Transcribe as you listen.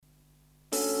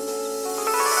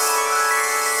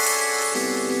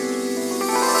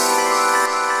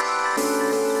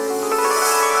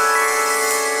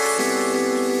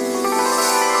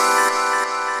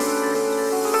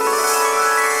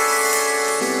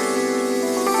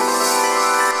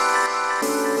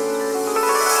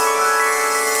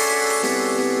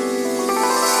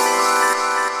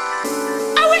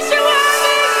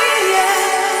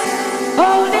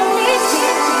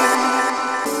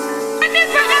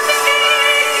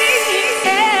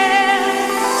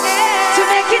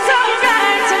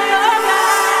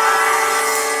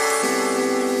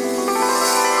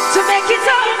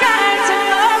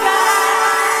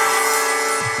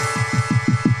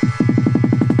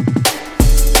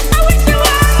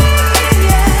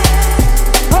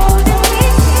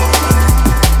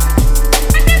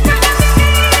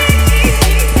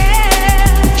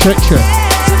Check, check.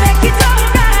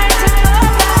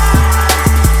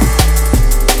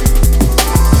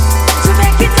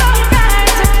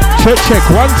 Check, check,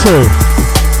 1, 2.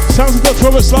 Sounds of Dr.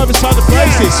 Roberts live inside the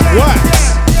place. It's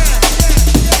Wax.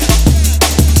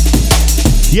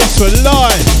 Yes, we're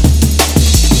live.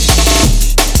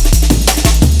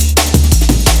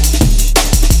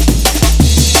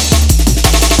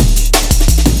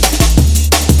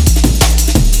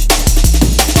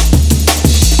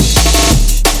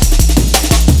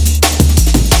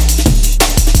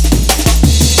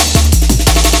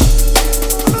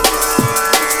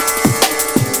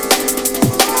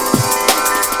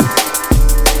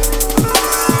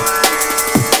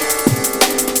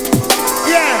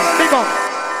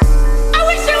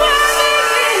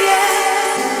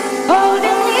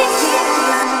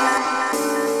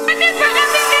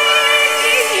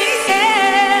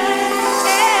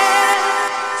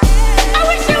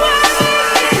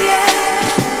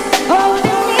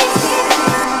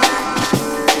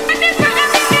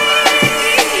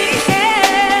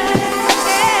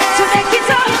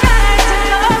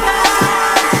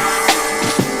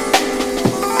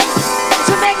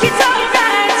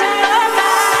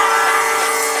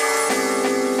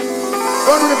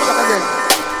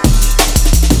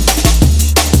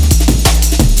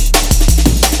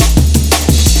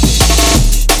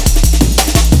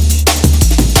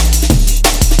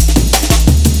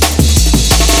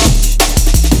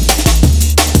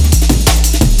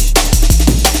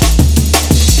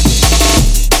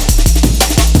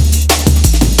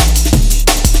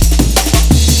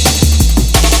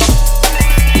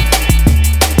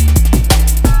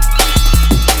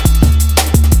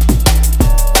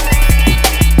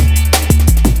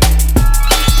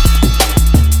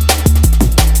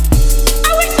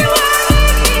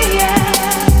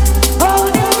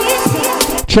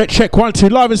 Check, check, 1, 2,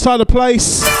 live inside the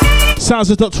place. Sounds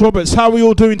of Dr. Roberts. How are we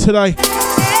all doing today?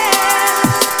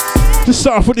 Just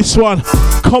start off with this one.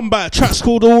 Combat, track's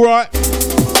called Alright.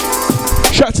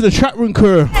 Shout out to the chat room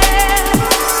crew.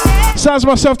 Sounds of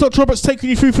myself, Dr. Roberts, taking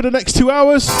you through for the next 2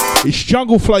 hours. It's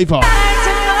Jungle Flavour.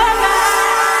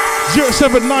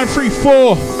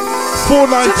 07934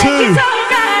 492.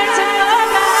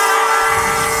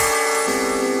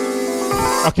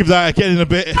 I'll give that again in a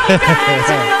bit.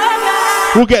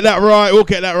 We'll get that right, we'll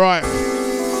get that right.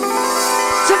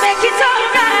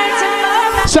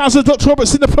 Sounds of Dr.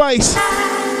 Roberts in the place.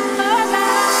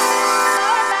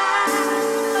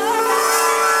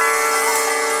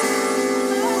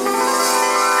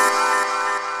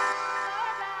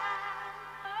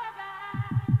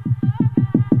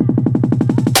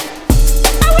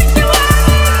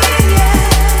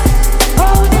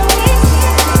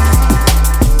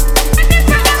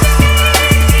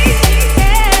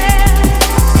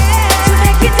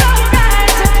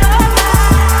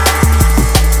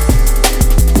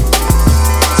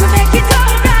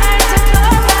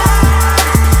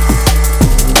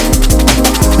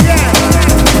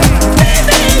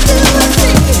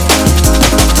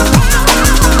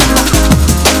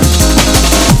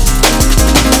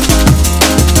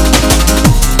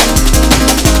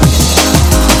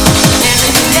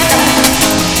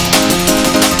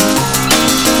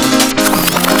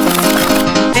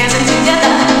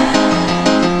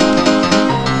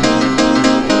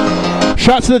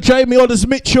 Shout out to the Jamie Orders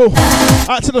Mitchell.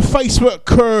 Out to the Facebook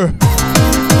crew.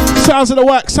 Sounds of the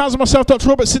Wax. Sounds of myself, Dr.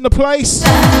 Roberts in the place.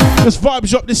 Just vibes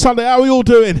drop this Sunday. How are we all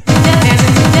doing?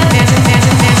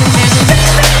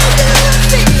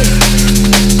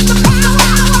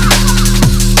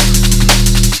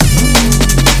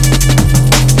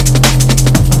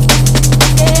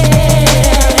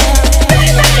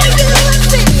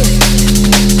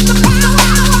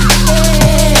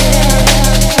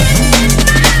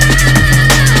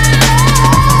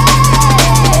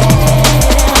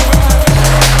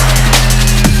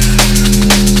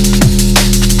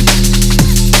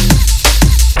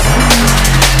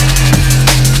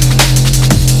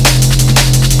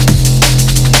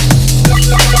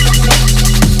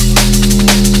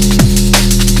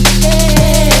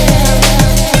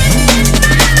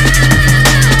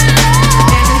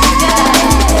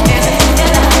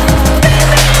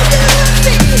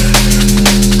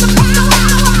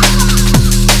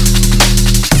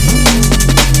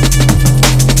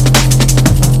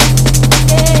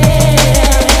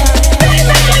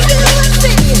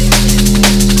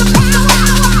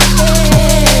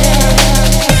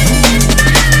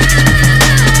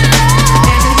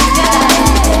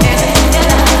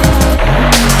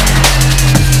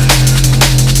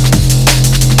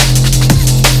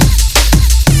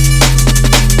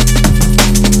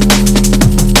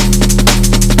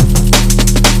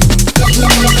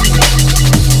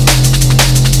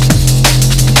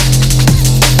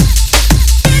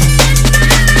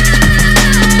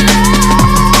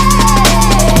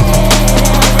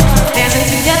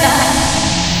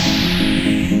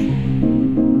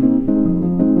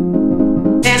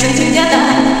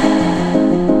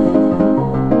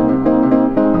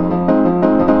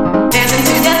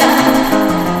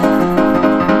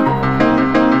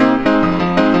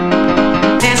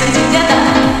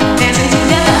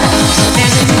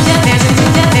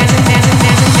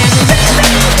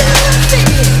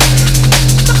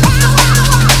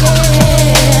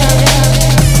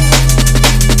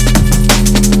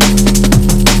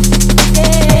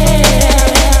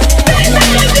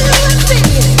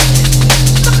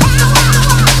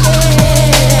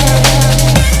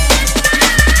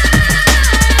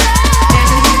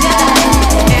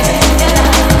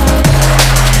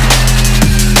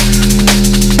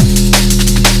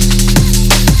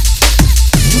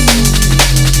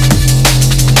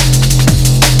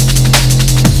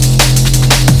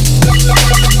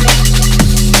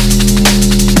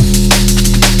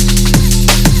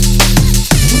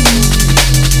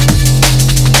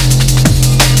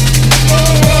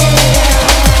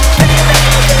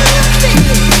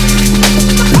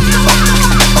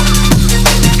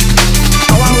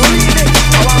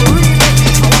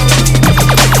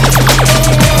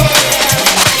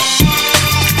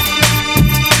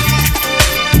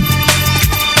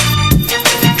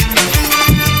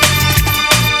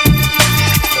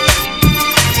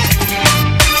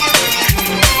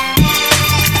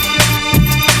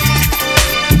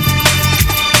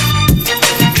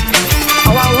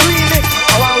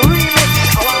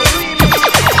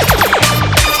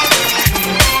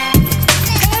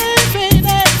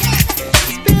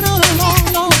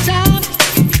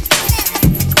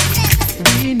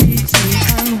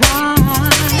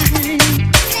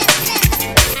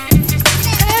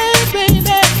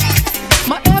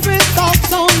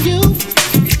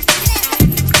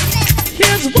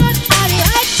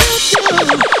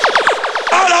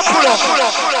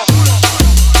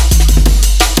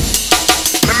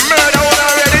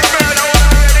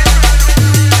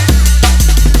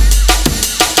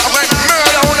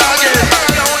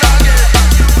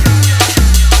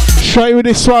 Straight with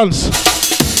this one.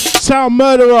 Sound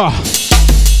Murderer.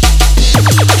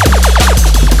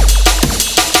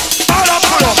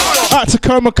 Out to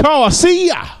Komakawa. See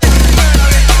ya.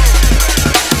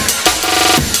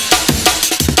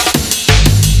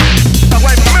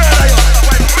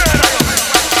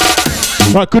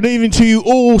 Right, good evening to you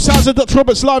all. Sounds of Dr.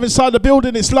 Roberts live inside the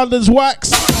building. It's London's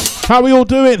Wax. How we all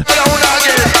doing?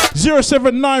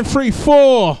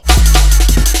 07934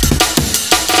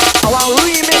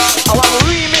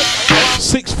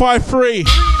 653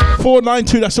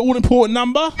 492. That's the all important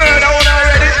number.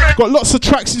 Got lots of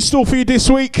tracks in store for you this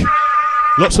week.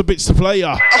 Lots of bits to play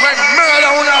ya.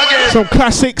 Some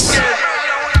classics.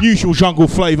 Usual jungle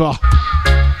flavour.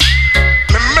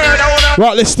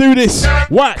 Right, let's do this.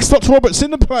 Wax, Dr. Roberts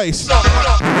in the place. When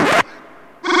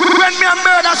me a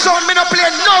murder sound, me no play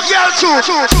no girl too.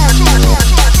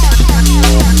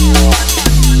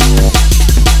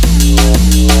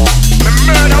 Me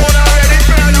murder one already.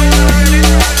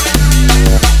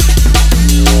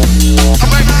 I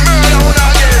went murder one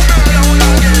again.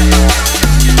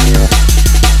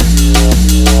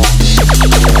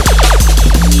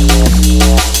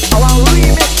 I want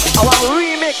remix. I want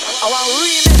remix. I want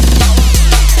remix.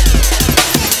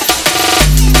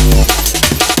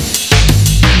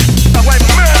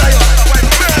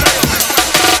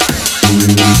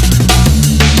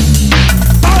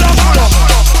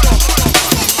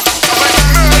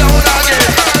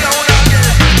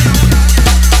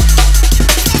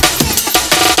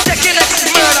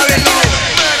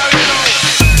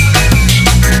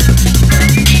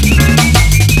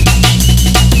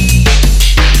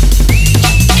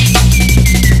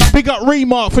 Big up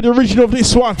Remark for the original of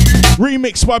this one.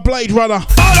 Remixed by Blade Runner.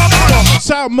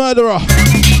 Sound Murderer.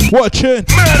 What a tune.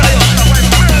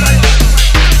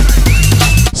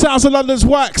 Sounds of London's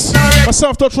Wax.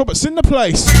 Myself, Dr. Roberts in the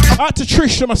place. Out to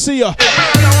Trish, I see ya.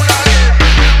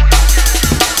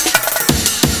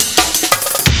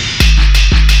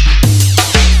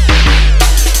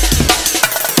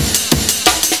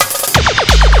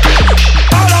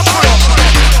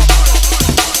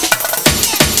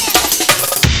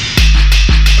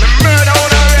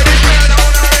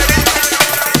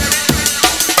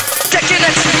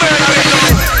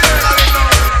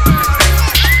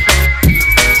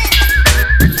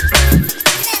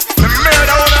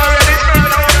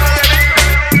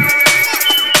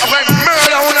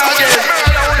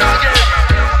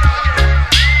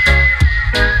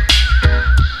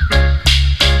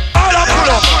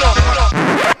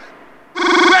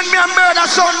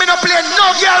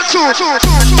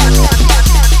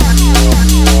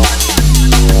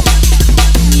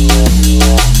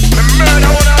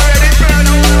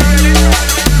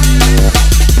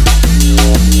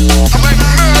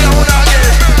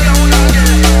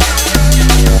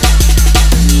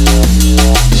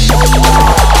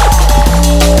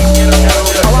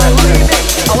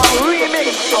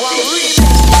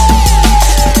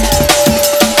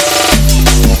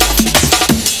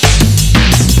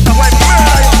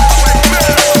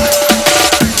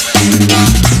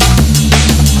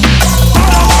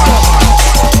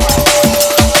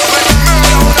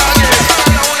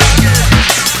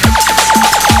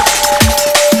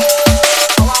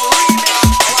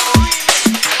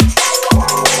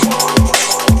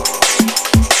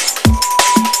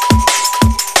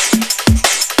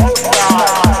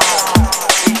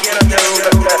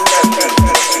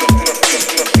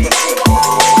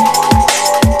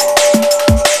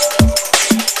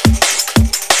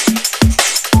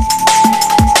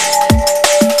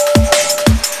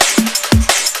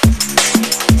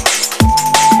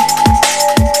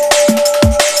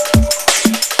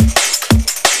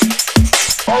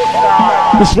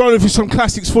 Just rolling through some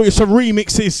classics for you, some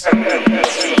remixes.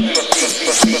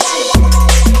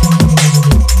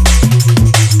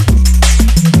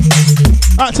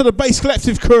 Out to the Bass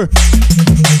Collective crew.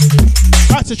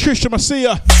 Out to Trisha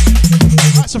Masia.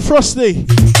 Out to Frosty.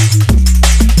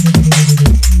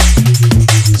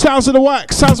 Sounds of the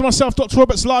Wax. Sounds of myself, Dr.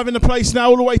 Roberts, live in the place now,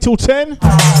 all the way till 10.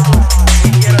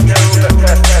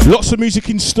 Lots of music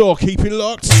in store. Keep it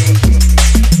locked.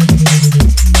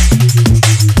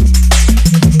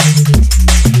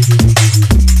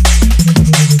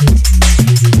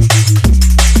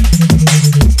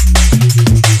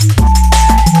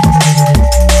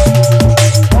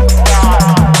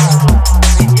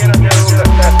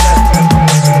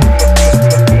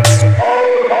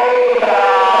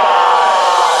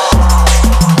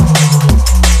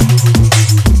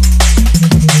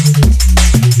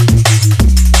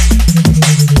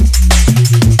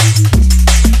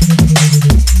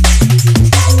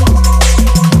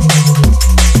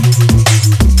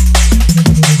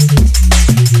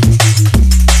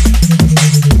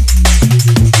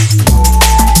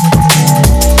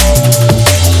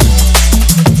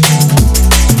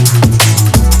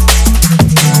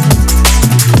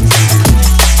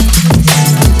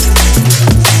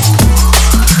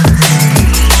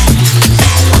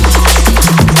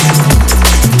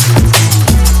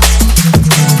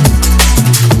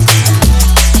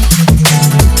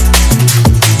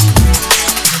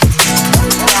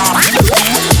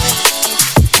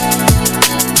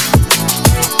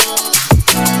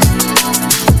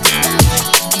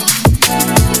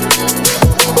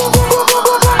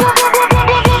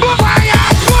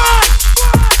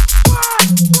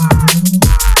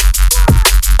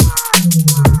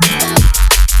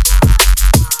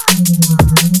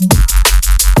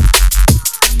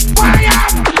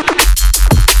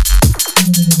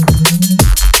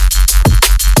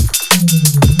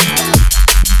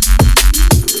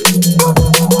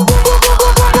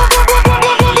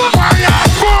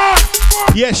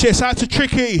 Yes, out to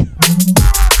Tricky.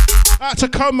 Out to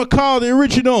Coma Car, the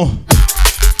original.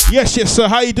 Yes, sir,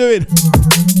 how you doing?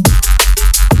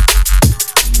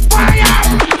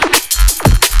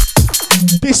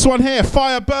 This one here,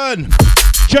 Fire Burn.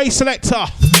 J Selector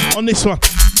on this one.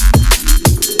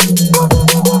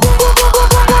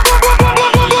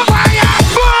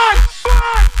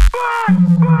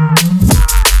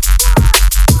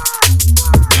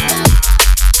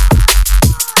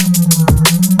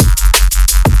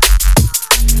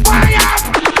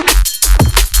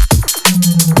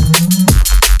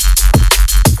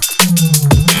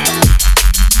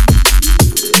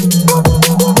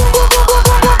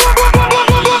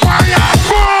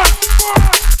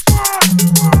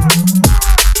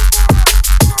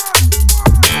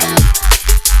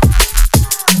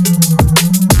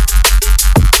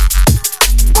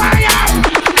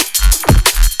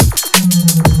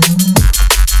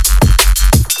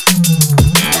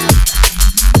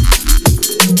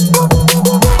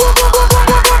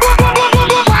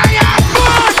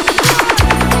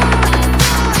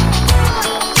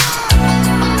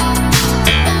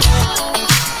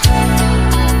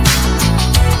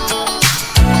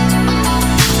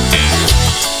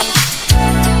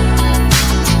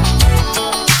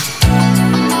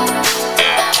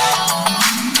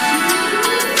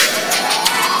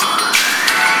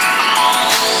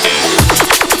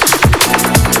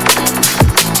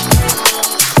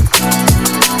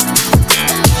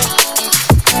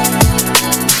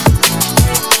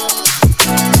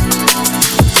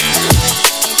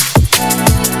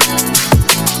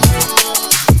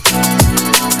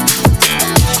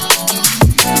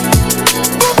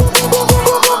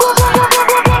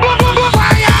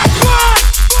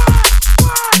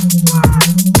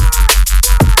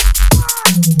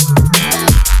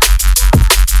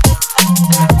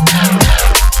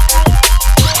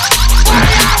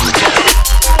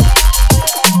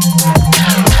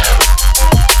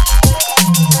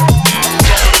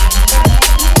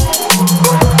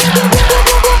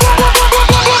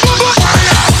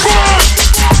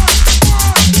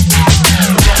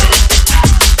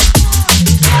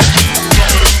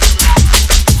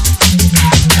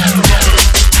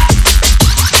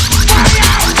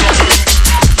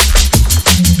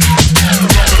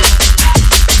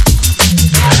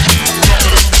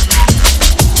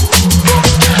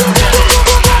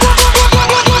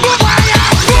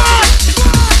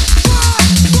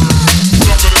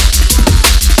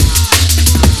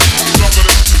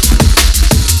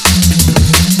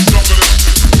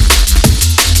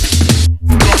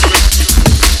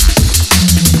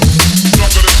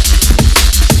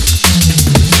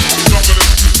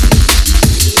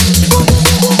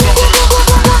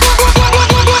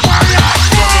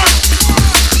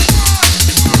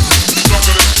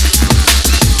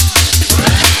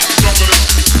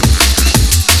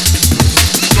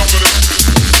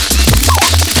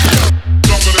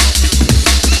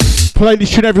 Play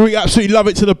this tune every week, absolutely love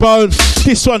it to the bone.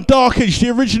 This one, Dark Age, the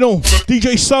original,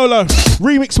 DJ Solo,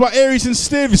 remixed by Aries and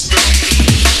Stivs.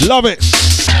 Love it.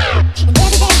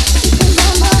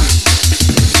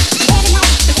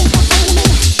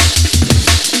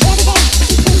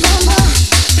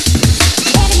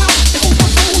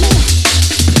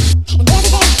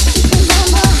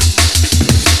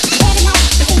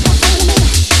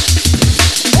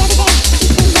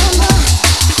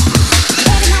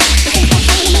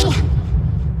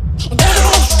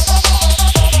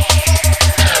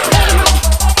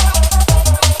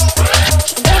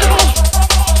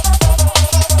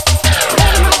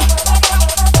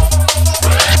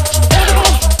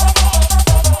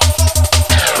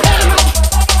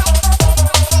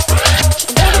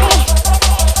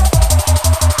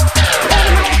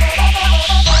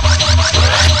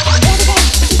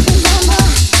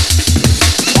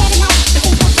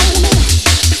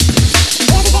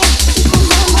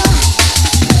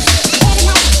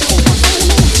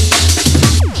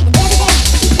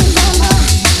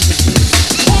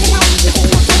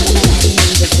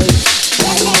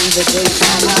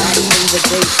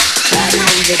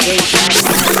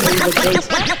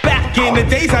 Back in the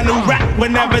days I knew rap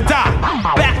would never die.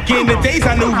 Back in the days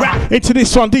I knew rap. Into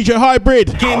this one, DJ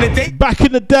Hybrid. Back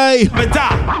in the day.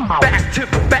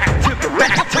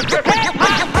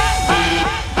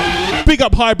 Big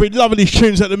up Hybrid, loving these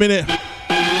tunes at the minute.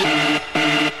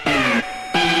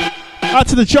 Out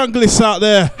to the junglists out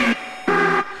there.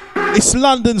 It's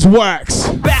London's Wax.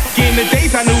 Back in the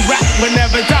days I knew rap would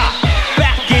never die.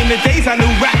 Back in the days I knew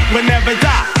rap would never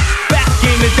die. Back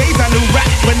in the days I knew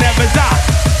rap would never die.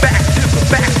 Back to the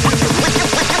back to the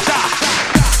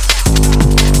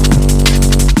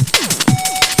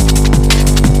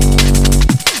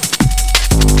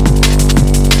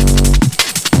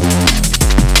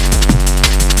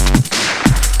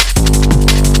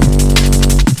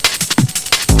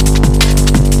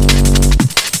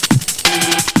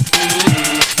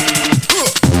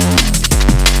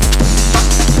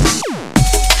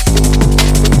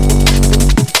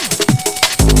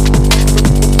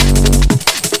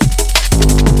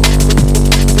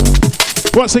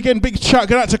Once again, big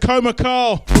shout out to Coma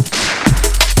Carl.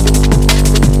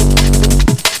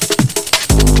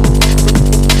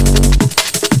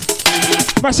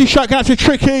 Massive shout out to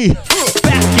Tricky.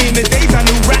 Back in the days I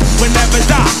knew rap would never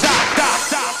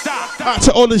die. Out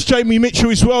to Honours, Jamie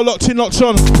Mitchell as well, locked in, locked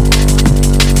on.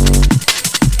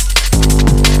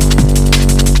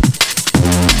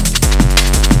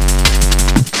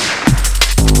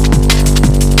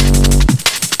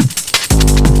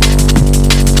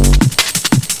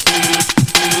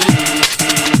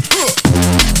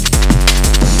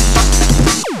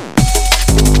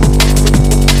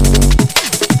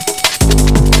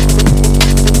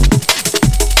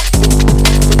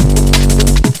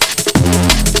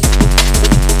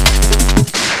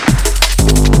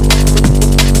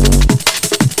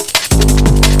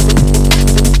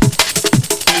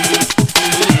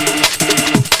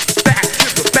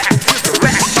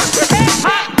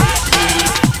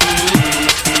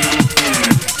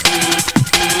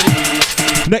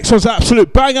 Next one's an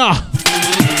absolute banger.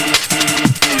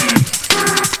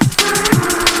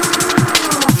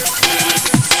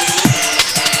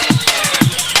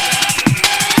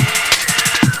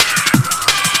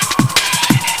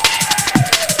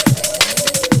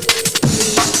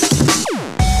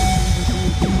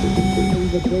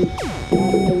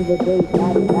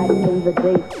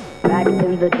 Back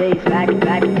in the days, back in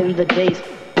the days.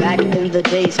 Back in the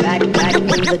days, back in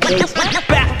the days.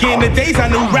 Back in the days I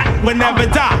knew rap would never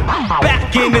die.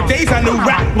 Back in the days I knew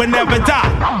rap would never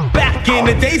die. Back in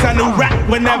the days I knew rap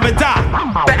would never die.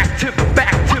 Back to the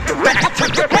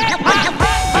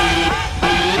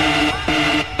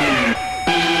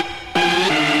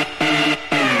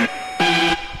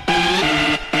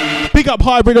Big up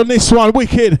Hybrid on this one,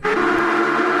 wicked.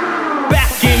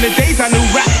 Back in the days I knew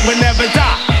rap would never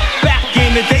die. Back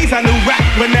in the days I knew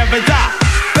rap would never die.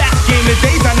 Back in the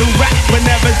days I knew rap would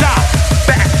never die.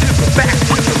 Back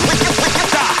to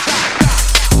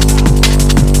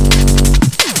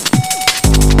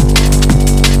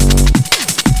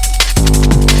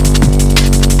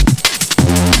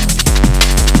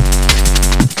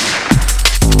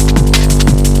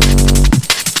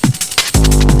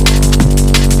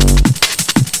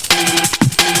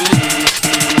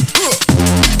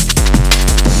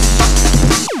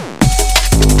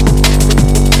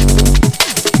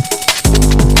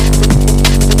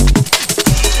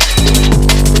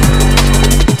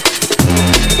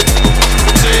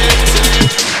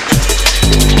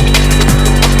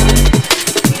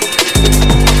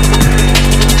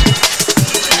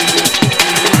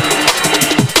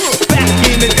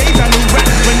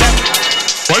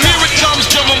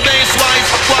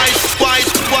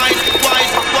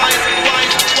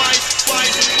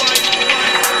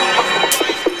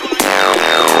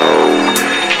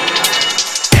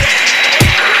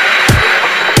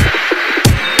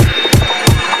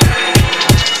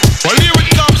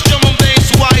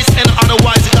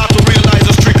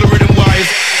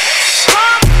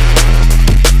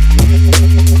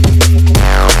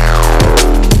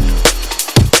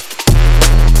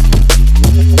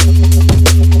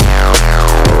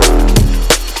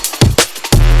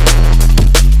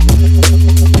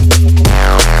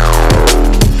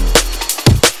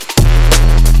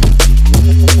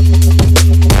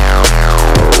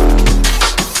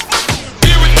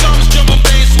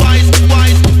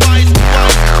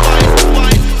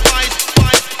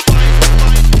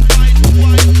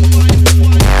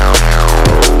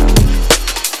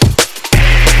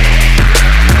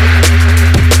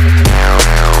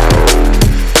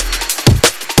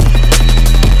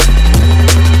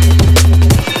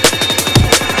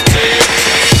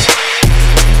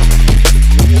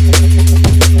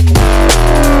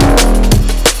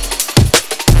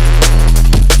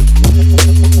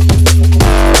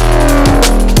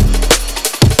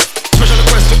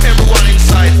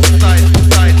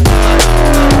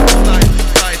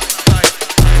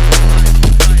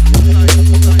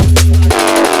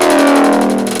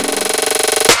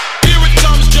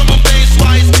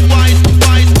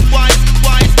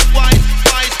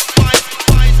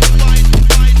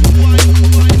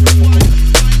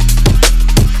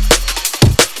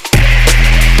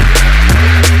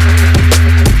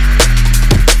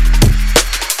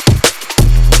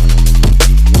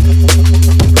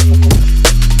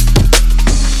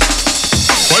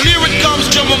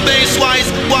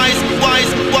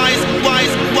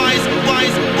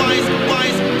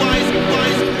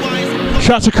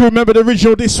Shout out to crew member the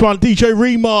original, this one, DJ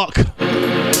Remark.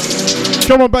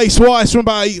 Drum and bass wise from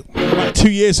about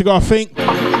 2 years ago, I think.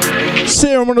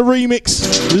 Serum on the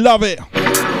remix, love it.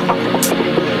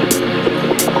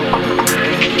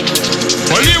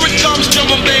 Well, here it comes, drum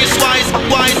and bass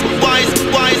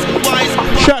wise.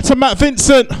 to Matt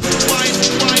Vincent.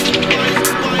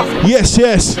 Yes,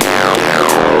 yes.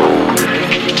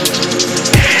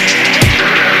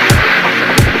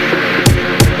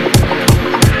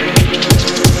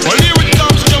 Well, here it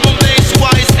comes, drum and bass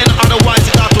wise, and otherwise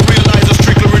you got to realize it's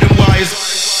strictly rhythm wise.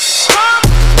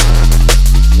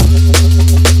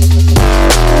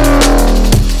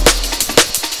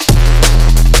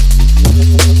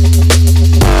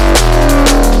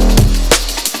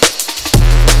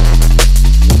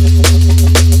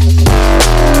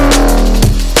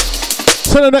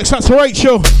 So the next out to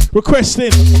Rachel,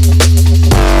 requesting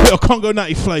a little Congo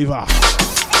Natty flavour.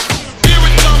 Here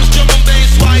it comes, drum and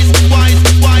bass wise, wise,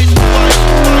 wise,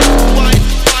 wise,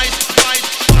 wise,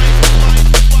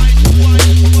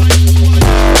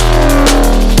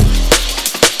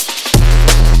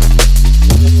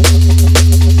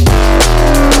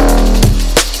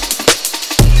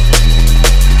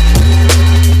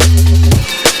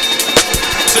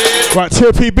 Right,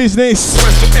 TOP business.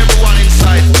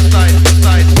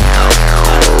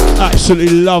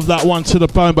 Absolutely love that one to the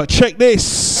bone, but check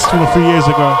this from a few years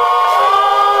ago.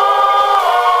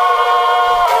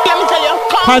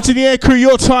 Hands in the air crew,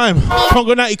 your time.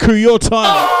 Congo Natty crew, your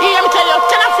time. Let me tell you,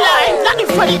 can I fly? Nothing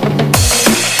funny.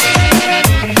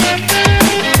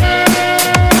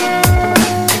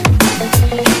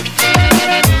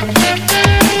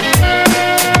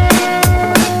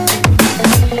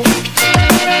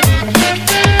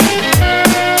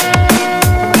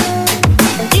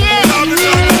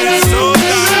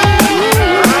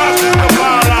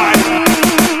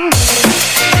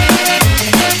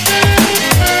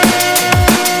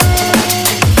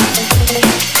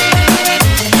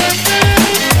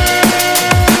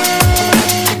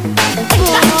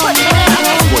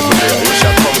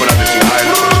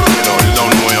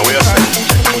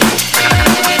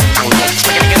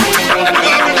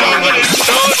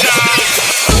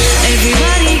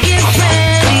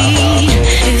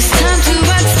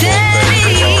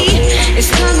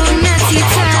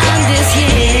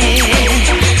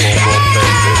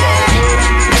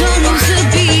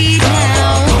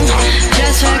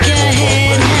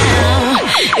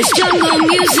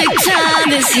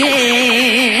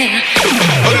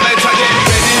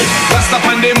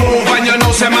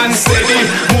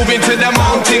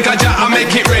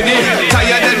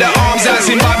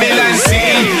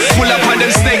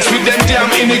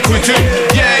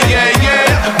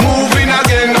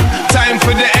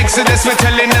 We're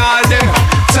telling all them,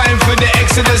 time for the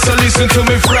exodus, so listen to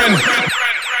me, friend.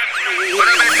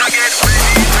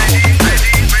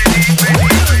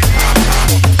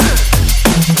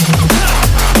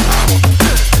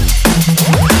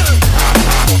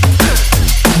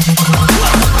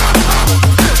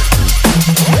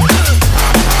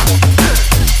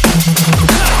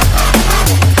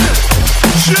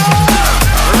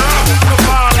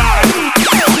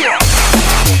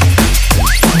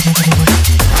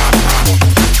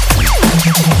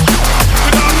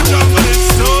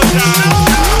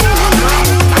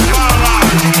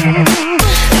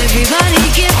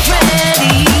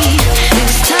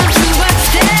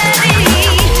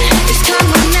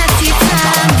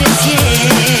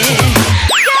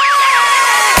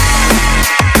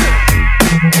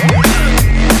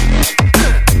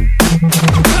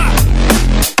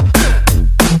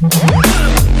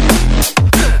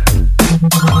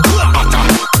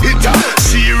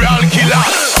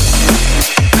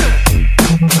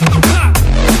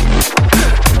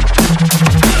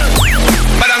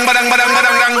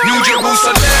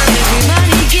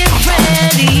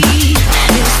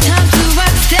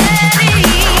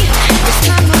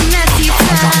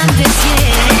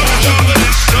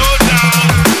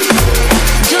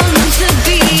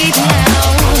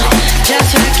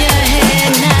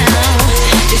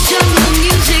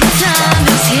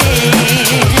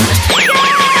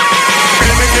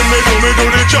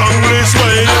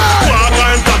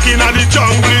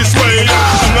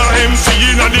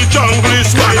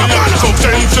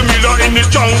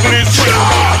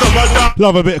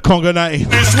 Love a bit of Congo Natty.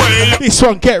 This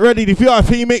one, get ready, the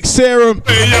VIP mix serum.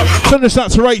 Send this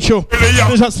out to Rachel.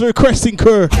 Send this out to the requesting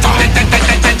crew.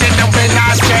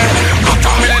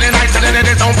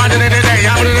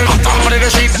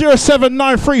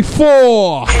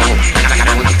 07934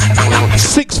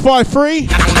 653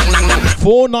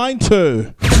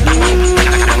 492.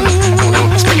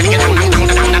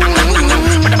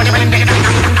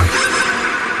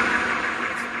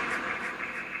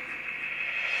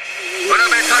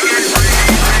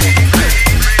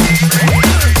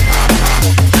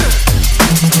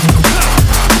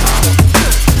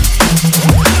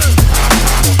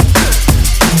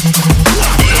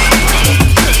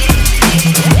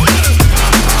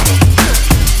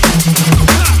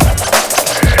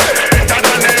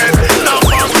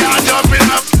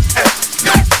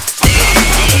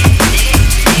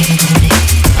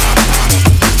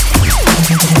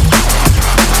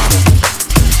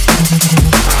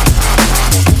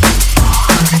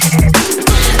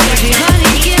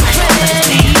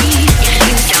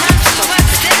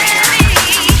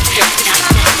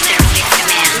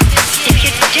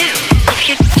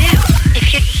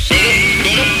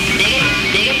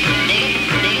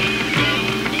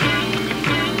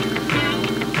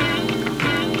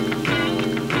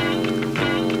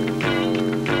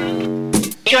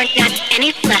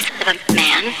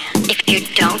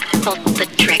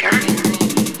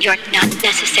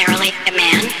 necessarily a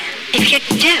man. If you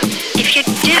do, if you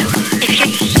do, if you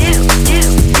do.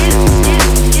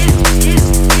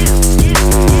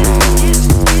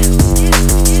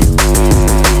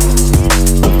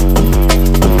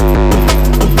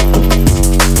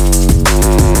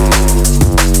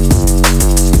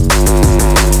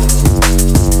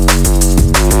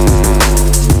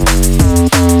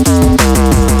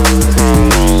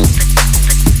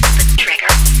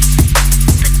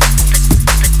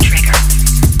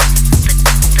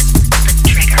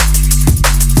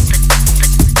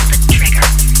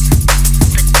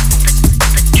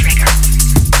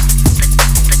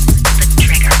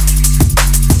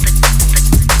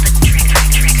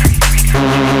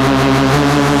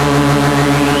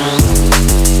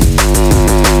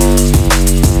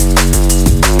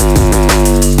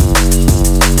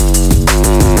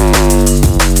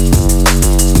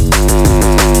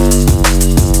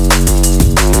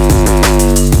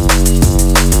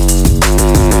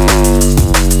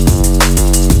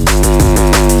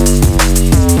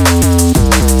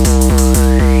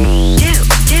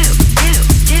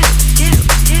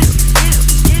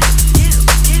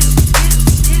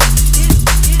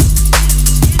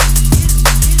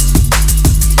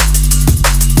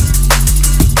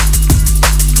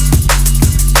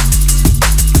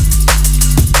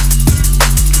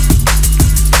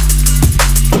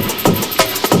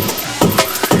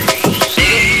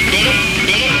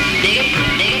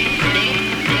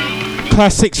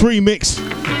 Classics remix.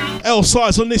 L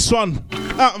size on this one.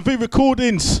 Out of V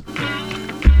Recordings.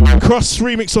 Cross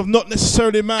remix of Not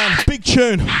Necessarily a Man. Big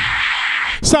tune.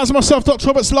 Sounds of myself, Dr.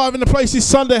 Roberts, live in the place this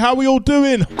Sunday. How we all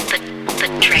doing?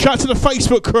 Shout out to the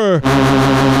Facebook crew.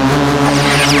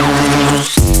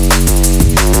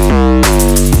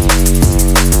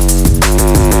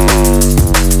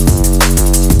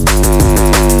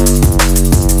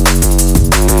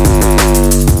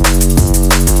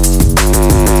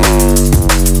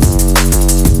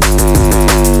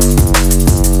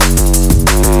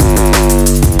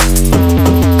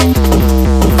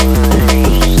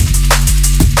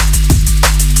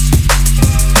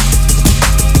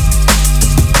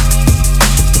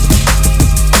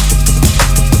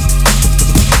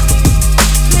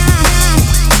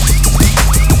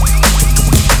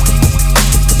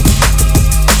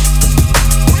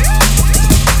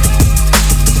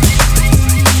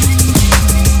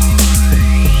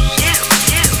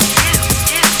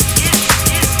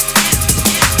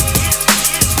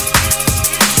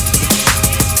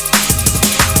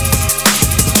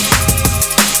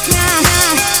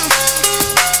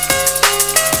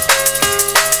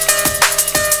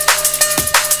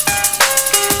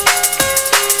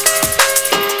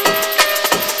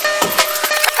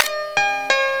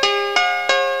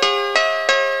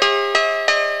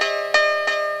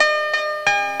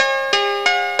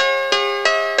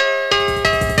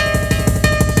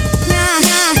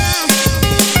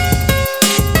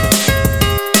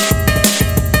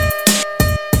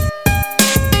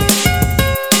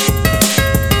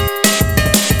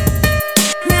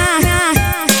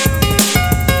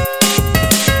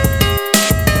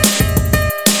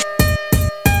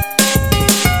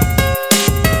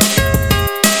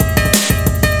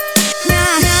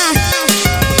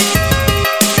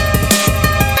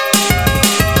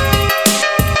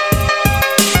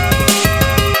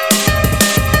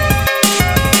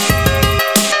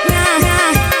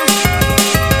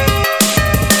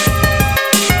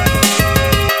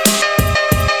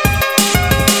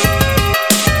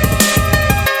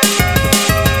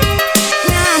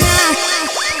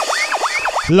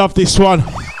 Love this one.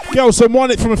 Girls Them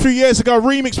Want It from a few years ago,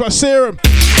 remixed by Serum.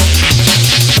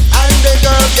 And the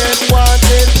girl get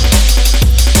wanted.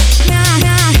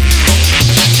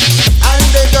 And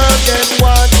the girl get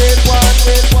wanted,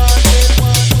 wanted, wanted,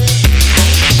 wanted.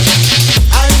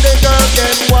 And the girl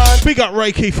get wanted. Big up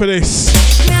Reiki for this.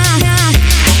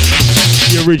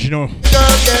 The original.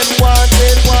 Girl get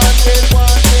wanted, wanted,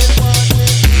 wanted,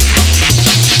 wanted.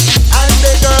 And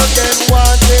the girl get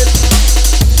wanted.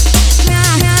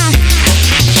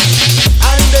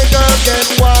 And the girl get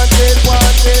wanted,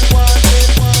 wanted,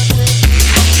 wanted, wanted.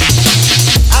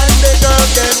 And the girl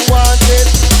get wanted.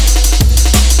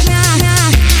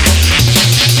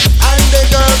 And the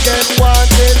girl get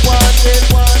wanted, wanted,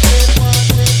 wanted, wanted.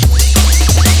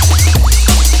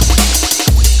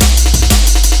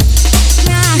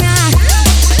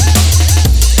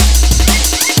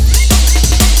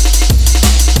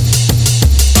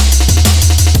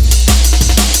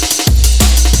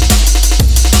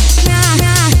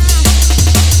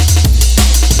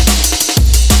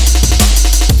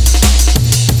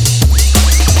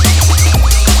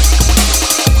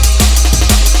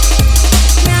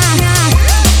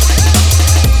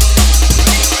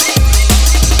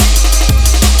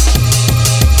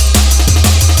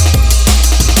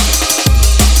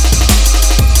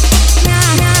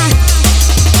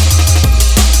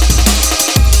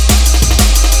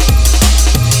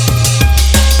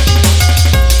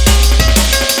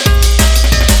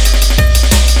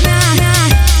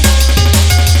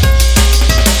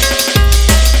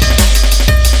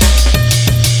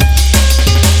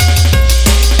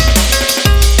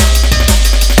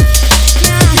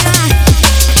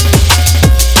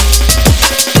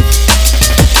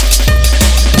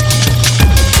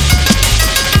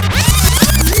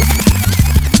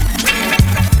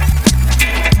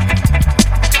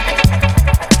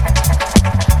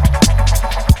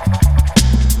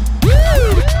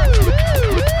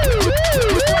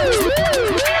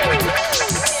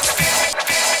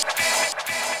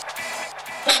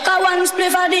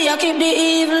 body, I keep the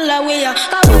evil away.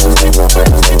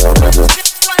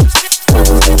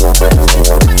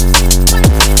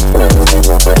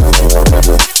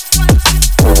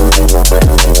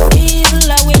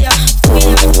 Evil away.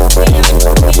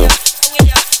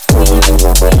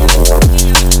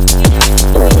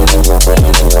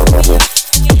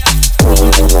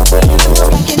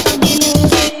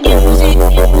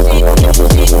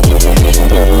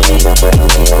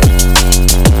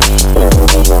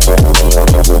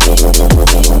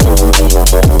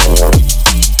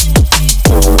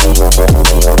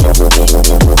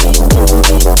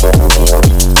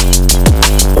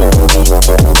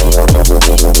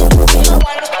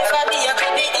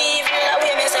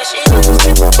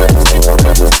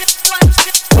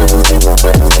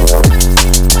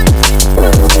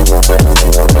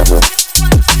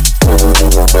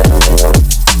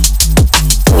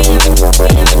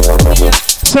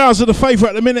 Sounds of the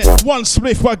favourite at the minute. One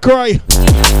Spliff by Grey.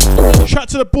 Shout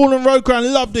to the Ball and Road Ground.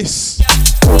 Love this.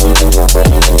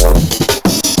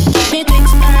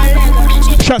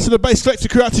 Shout to the Bass Collector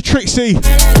crew. Out to Trixie.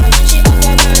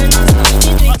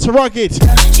 Out to Rugged.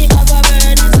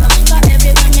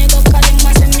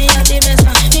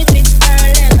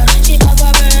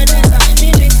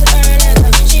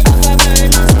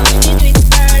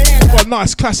 What a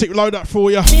nice classic load up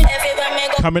for you.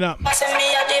 Coming up.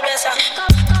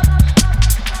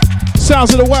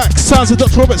 Sounds of the Wax, sounds of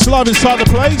Dr. Roberts live inside the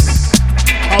place.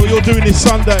 How are you all doing this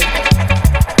Sunday?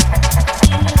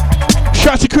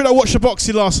 Shout out to crew that watched the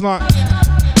boxing last night.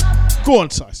 Go on,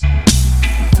 Size.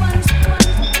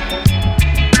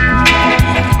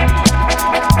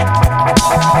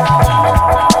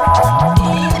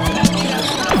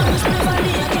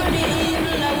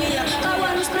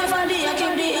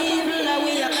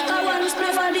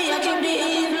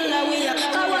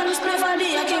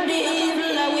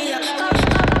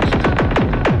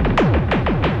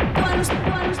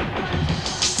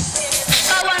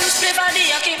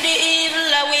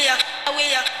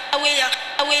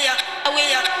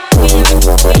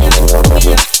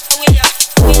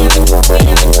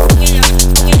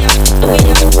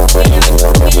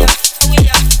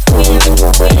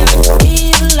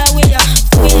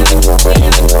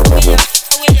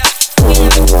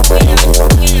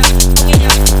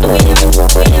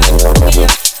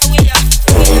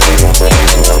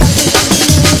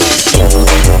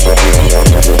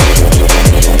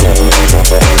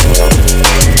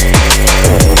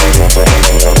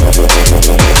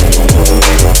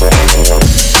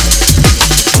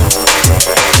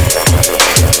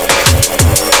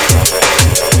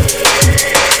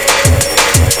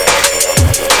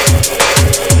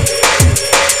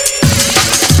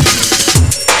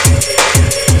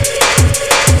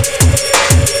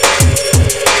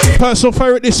 Personal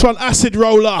favourite, this one, Acid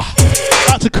Roller.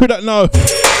 Out to crew that know.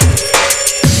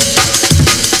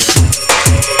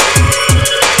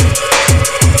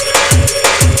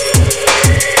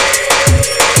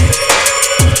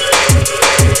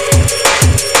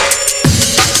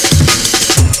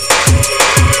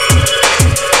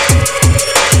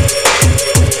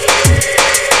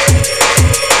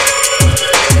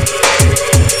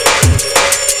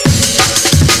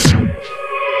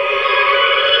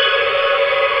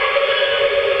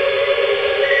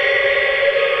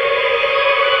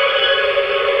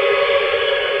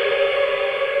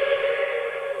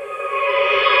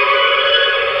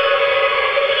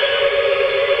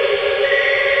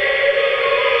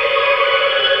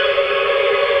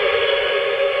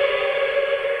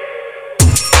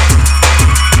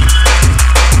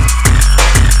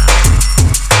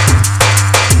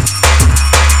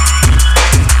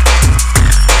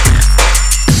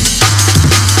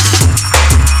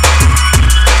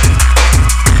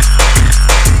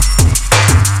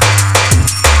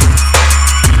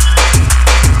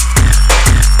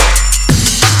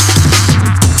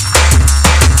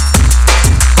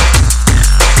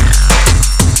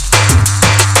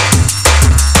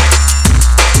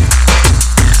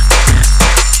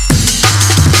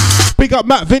 Big up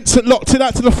Matt Vincent, locked in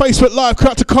out to the Facebook Live,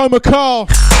 crowd to Coma Carl.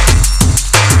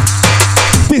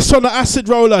 This on the Acid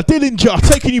Roller, Dillinger,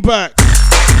 taking you back.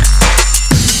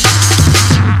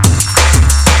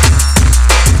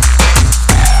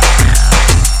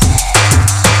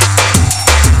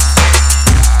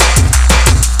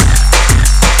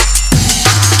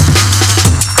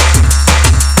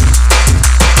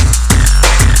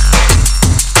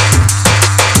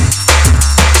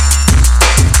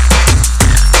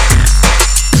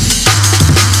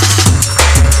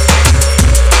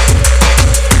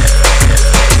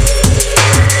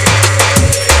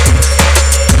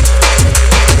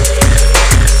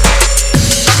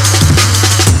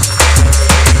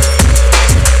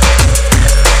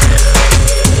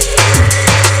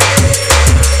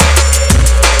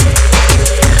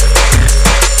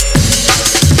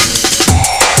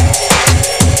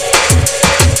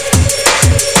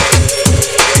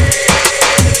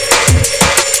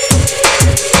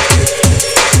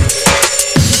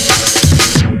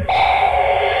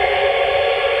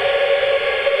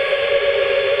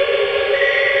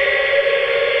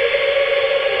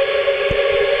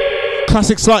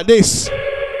 classics like this.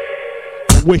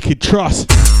 Wicked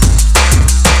Trust.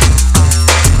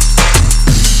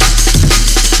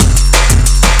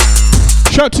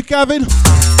 Shout out to Gavin.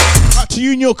 Out to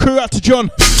you and your crew. Out to John.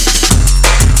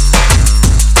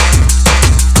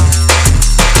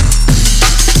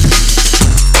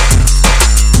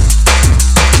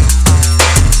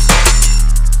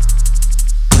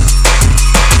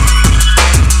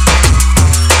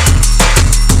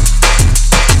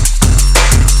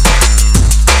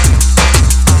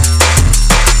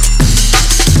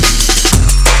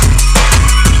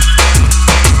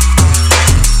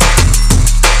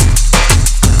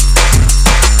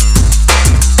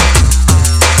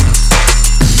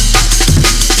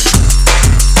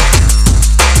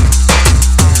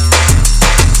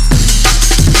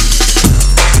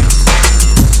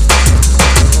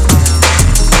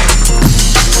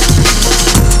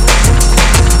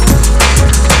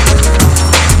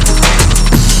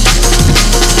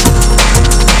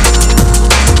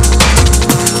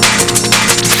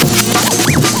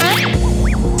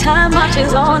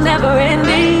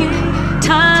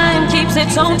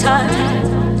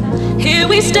 Here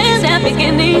we stand at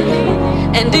beginning,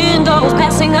 and in those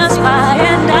passing us by,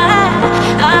 and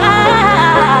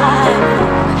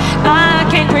I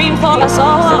can't dream for us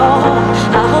all.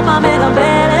 I hope I'm in a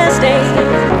better state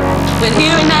when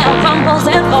here and now crumbles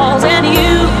and falls, and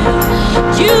you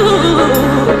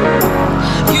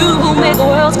who make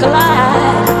worlds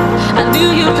collide. I knew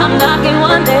you'd come knocking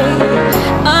one day,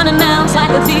 unannounced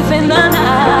like a thief in the night.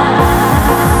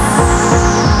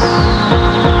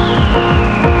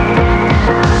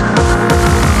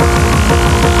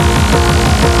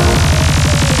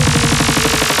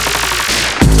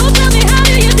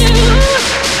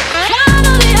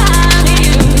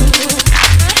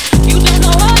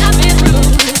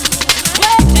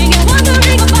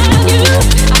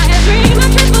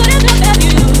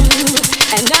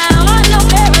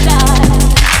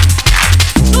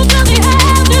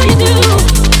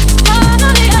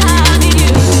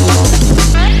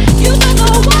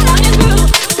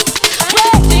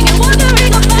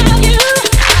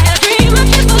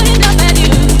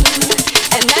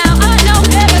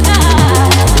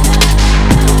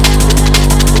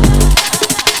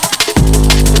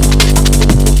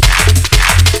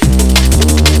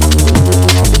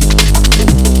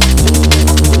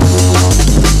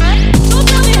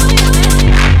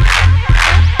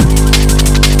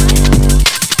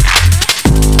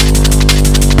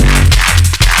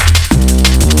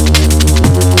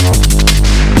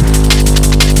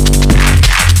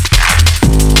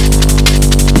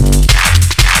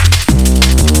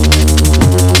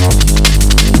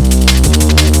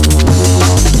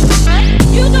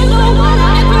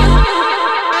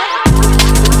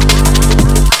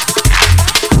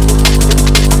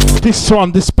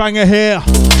 This banger here,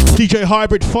 DJ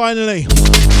Hybrid finally.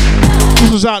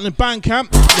 This was out in the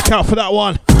Bandcamp. Look out for that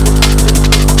one.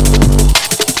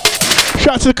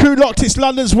 Shout out to the crew locked. It's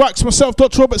London's Wax. Myself,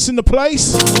 Dr. Roberts in the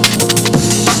place.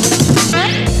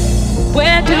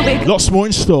 Where do we? Lots more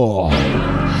in store.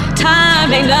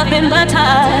 Time ain't nothing but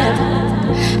time.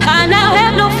 I now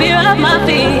have no fear of my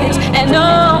fears and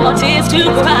no more tears to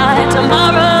cry.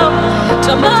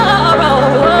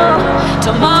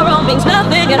 Tomorrow means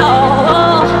nothing at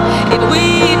all if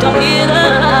we don't hear the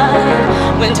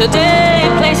line. When today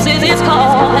places its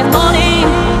call, and morning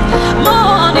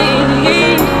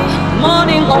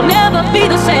won't never be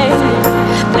the same.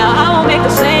 Now I won't make the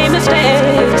same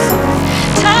mistakes.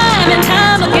 Time and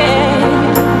time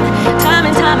again, time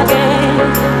and time again,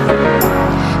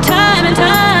 time and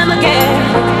time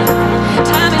again,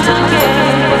 time and time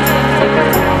again,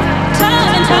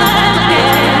 time and time again.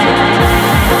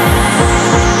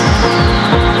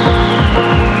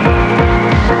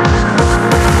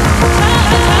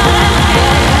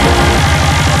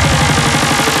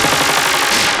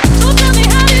 So tell me,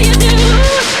 how do you do?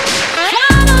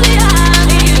 Finally I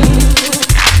hear you.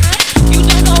 You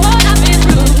don't know what I've been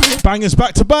through. Bangers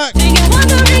back to back.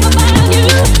 Wondering about you.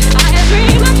 I had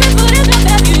dreamed I could put it up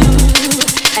at you,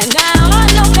 and now I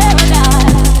know paradise.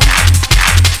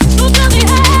 So tell me,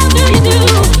 how do you do?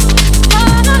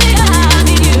 Finally I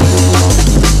need you.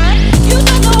 You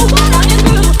don't know what I've been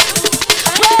through.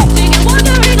 Waiting and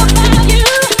wondering about you.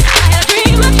 I had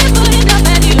dreamed I could put it up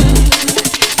at you,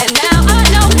 and now I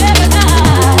know paradise.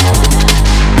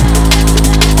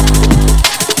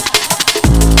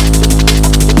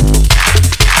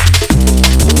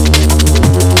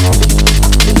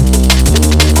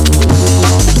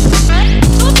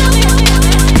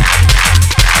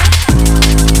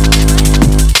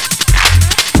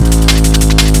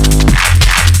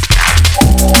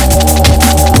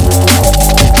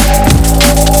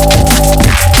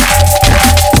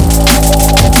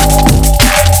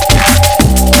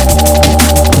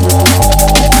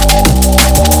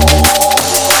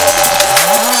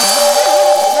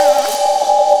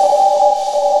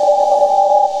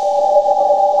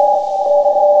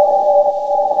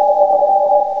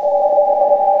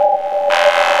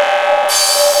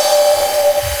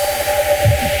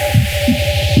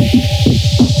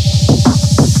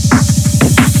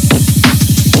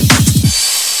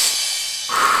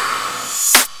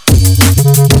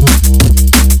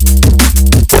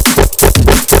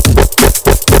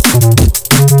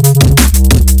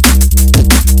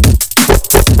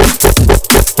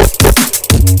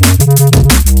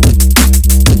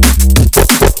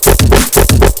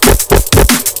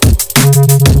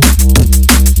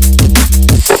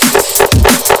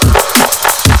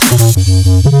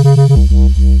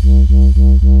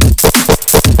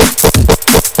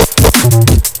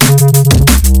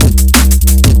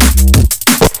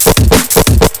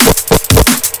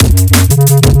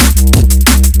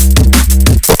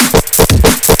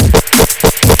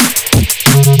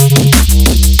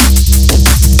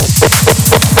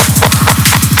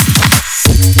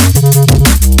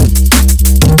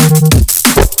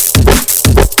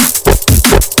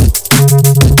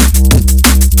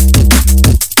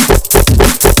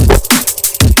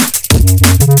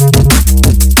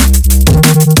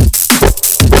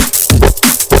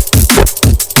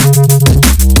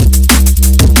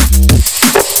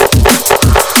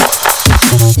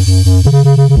 This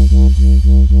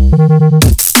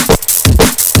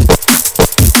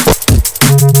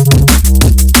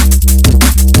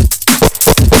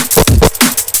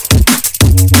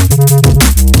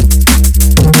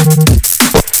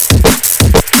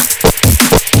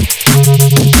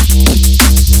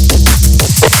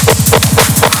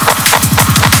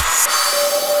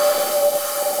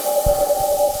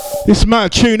man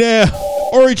tune here,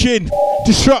 Origin,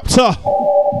 Disruptor.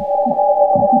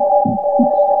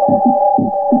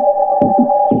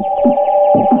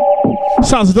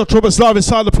 Sounds of Dr. Roberts live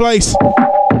inside the place.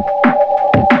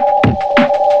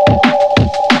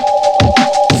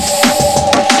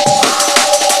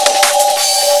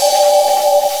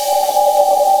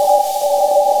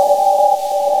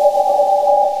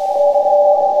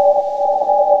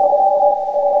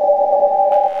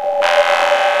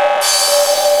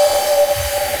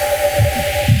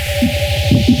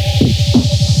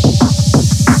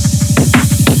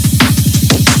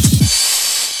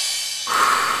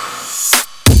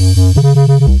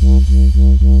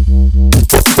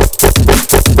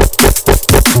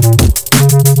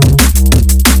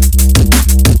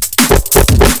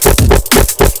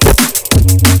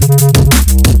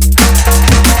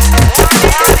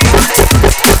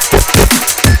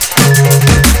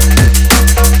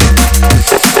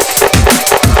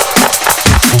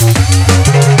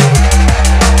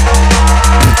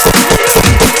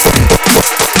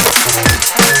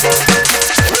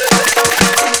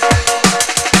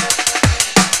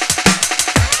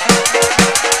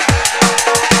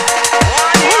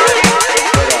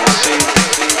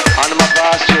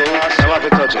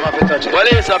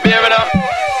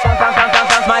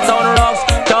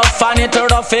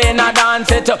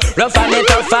 Rough and it,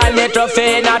 rough and it, rough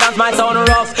in a dance, my sound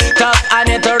rough. Tough and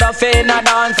it, rough in a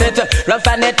dance it. Rough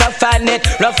and it, rough and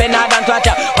it, rough in a dance, watch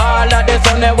ya. All of this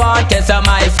on they want is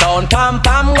my sound. Pam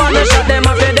pam, gonna shut them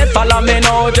up if they follow me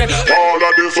now. All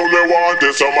of this on they want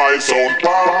is my sound.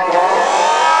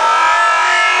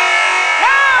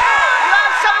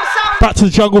 Back to the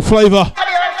jungle flavour.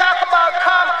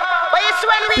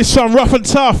 This one rough and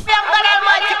tough.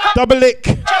 Double lick.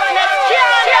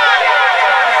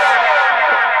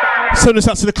 Send us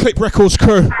out to the Clip Records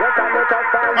crew.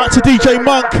 Out to DJ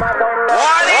Monk.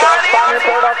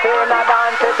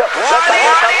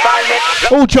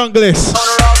 All junglists.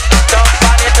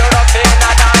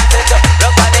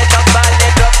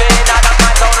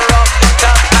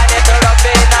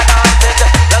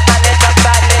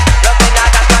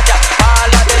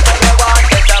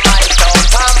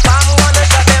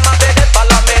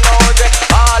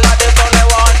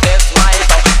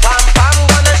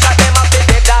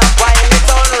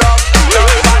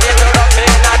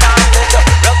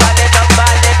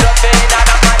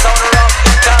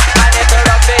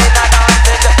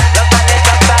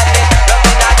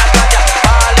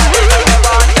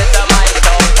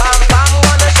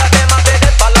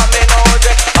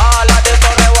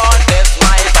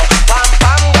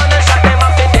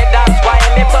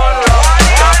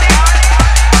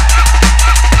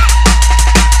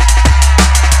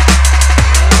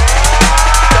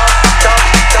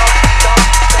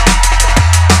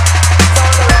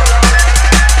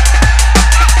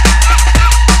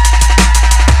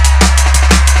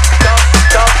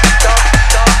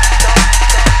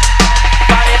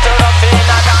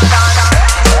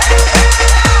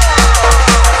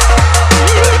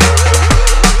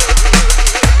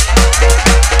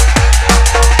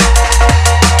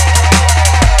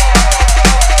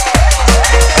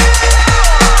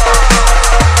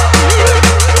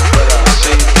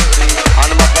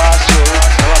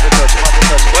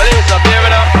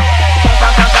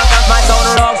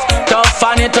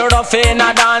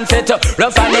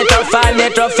 Rough and it, rough and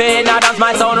it, rough in a dance,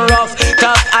 my sound rough.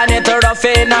 Tough and it, rough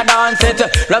in a dance it.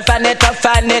 Rough and it, rough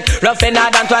and it, rough in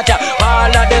a dance, watch ya. All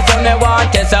of this on they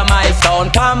want is my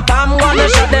sound. Pam pam, gonna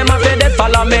shut them up if they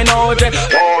follow me now. All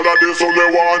of this on they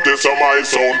want is my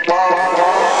sound.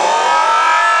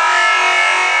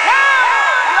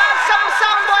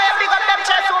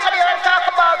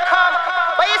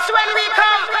 When we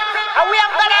come, and we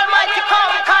have God Almighty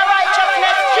come, call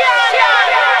righteousness.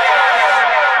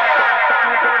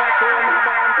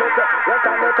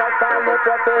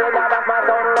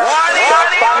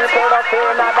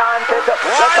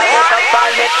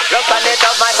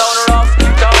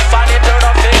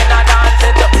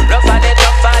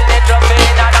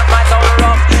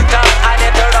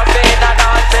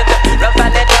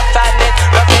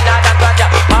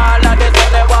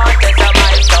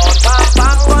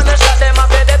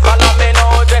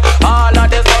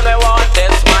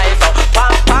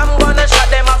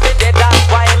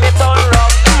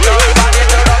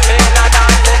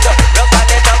 Rough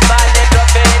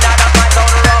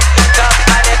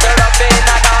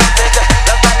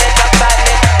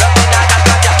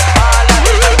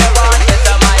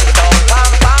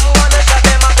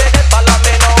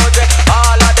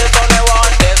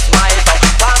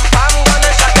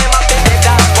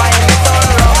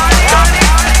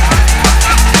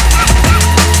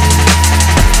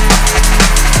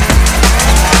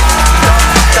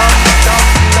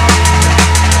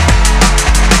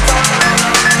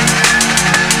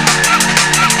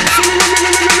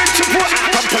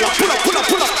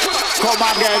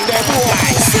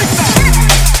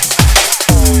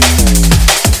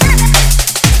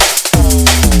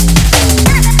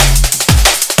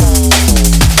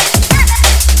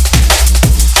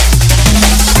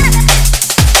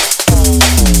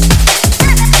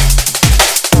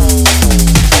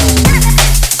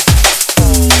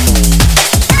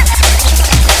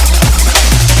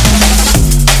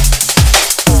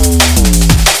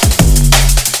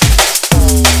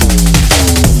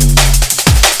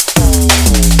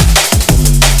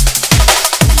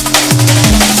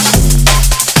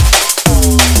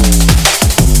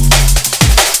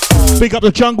Big up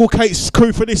the Jungle Cates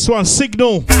crew for this one.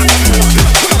 Signal.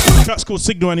 That's called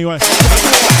Signal anyway.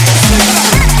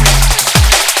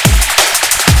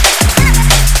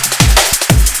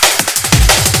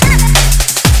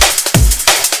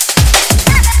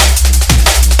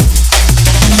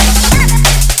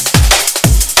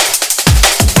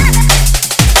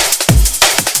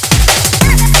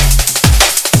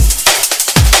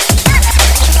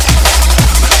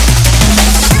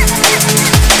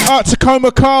 Out to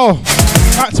Coma Carl.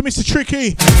 Out to Mr.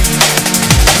 Tricky.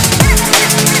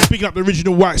 Picking up the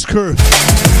original Wax crew.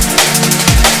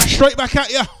 Straight back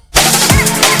at ya.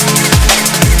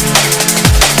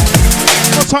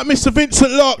 What's up, Mr.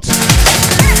 Vincent Locked?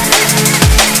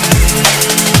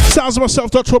 Sounds of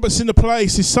myself, Dr. Roberts in the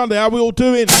place. It's Sunday. How we all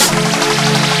doing?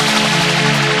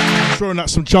 Throwing out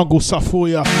some jungle stuff for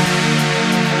ya.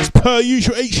 It's per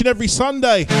usual each and every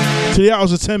Sunday to the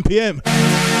hours of 10 p.m.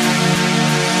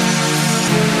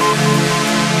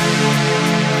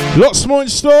 Lots more in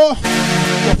store.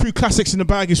 Got a few classics in the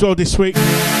bag as well this week.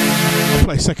 I'll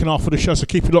play second half of the show, so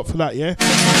keep it up for that, yeah?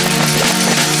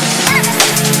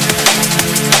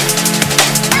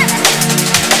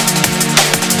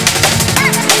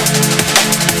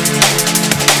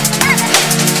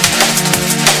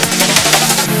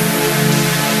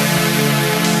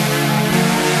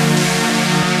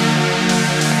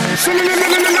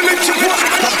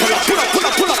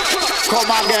 Pull up.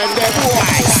 Come again, the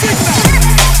boy.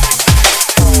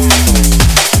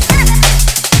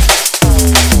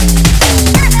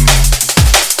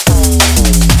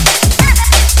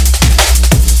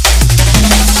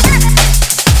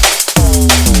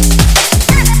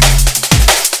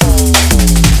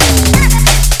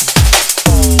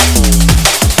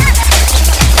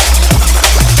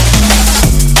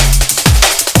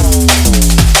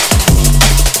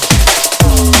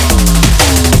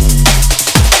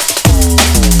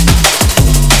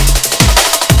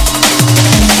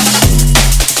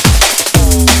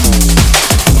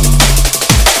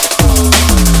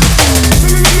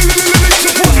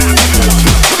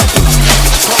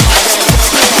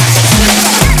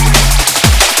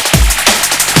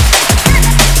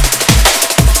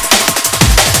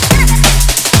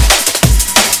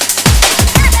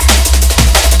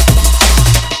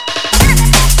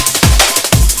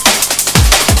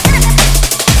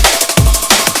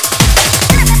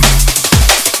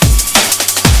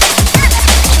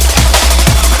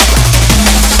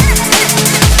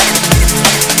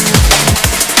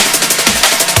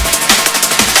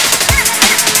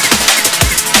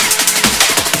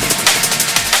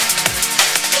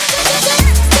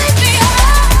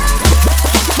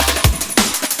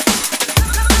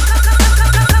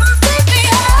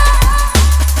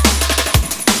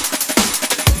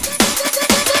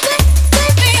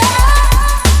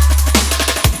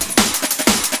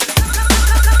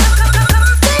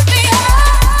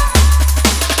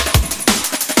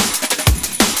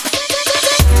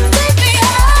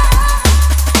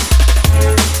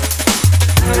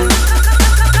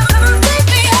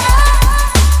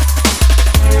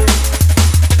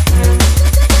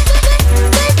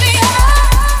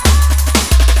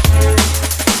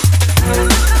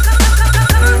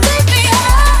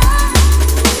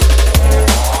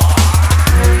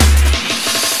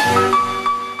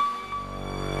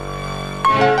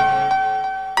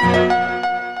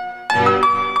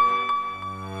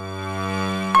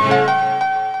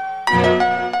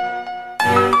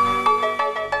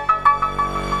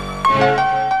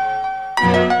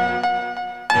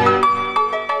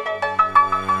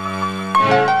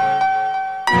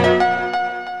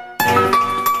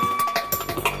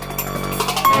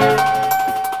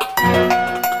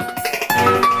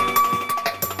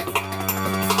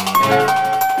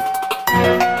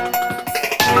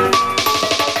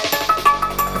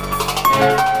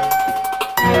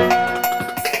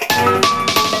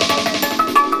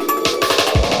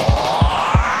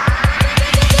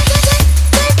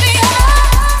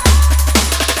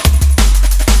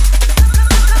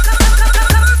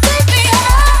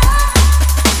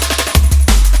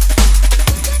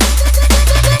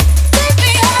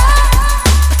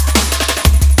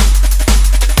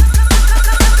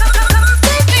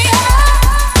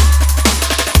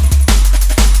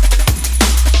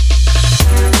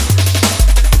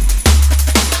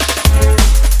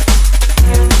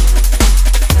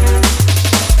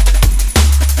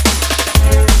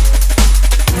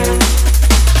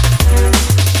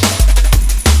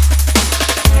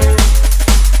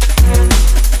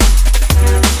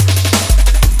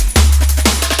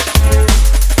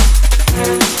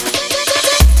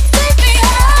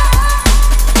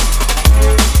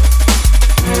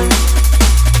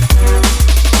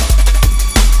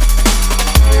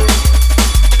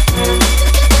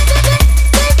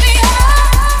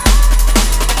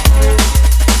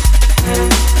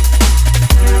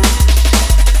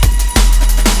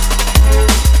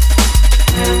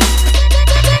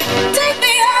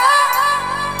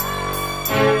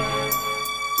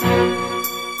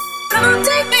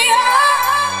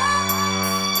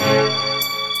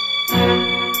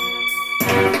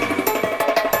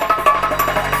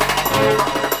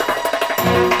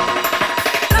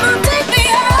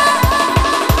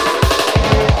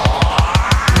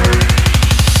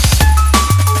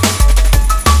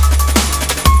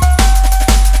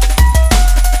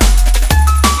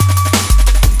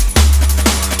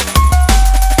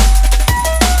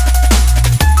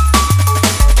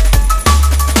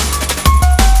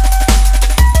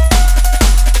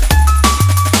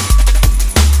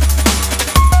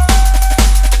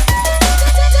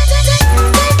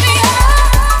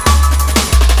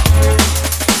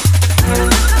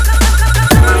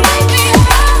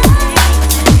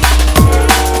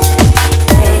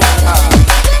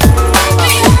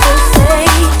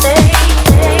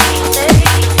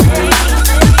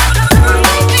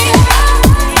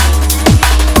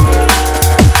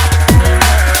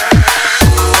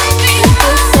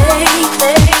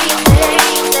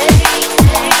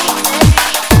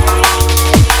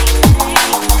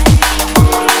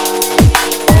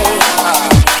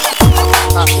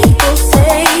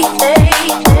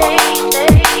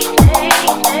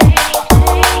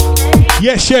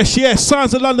 Yes, yes, yes.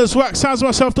 Sounds of London's Wax. Sounds of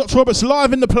myself, Dr. Roberts,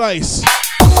 live in the place.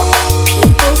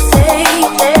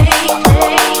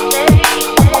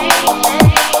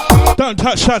 Don't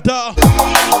touch that dial.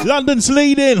 London's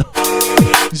leading.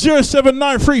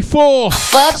 07934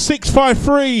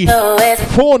 653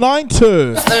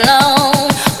 492.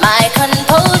 My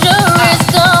composure is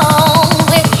gone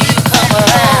when you come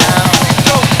around.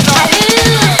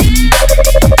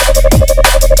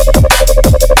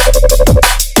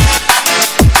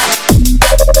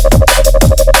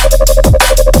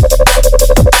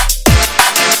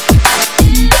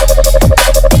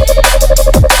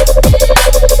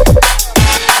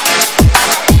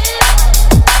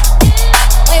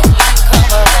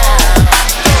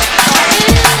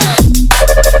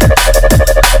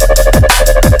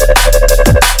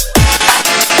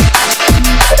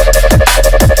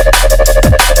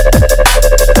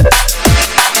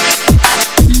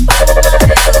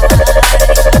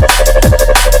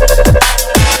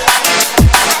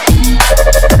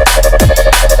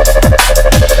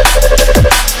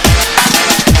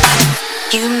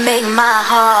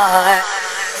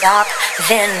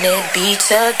 Then it beats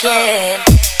again.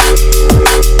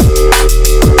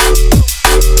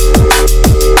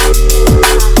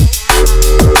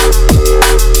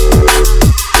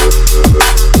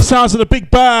 Sounds of the big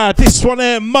bad. This one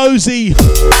here, Mosey.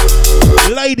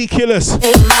 Lady Killers.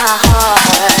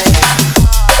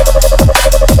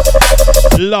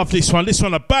 Love this one. This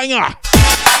one a banger.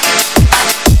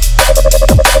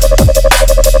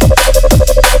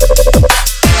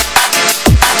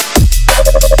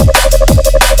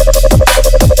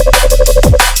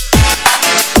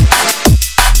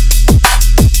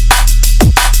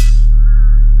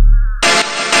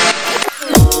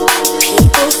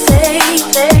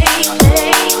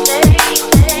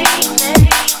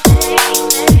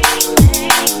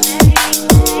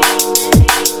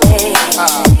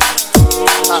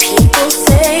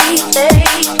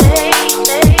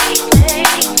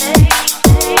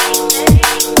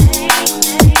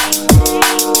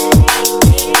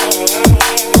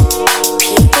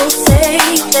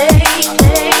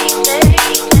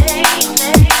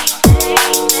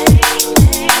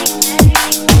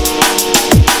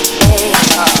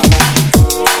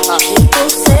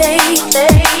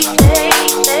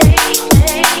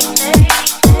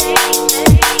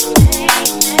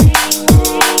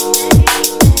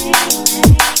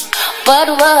 But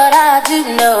what I do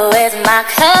know is my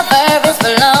cover is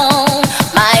blown.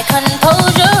 My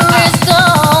composure is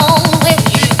gone when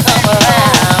you come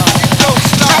around.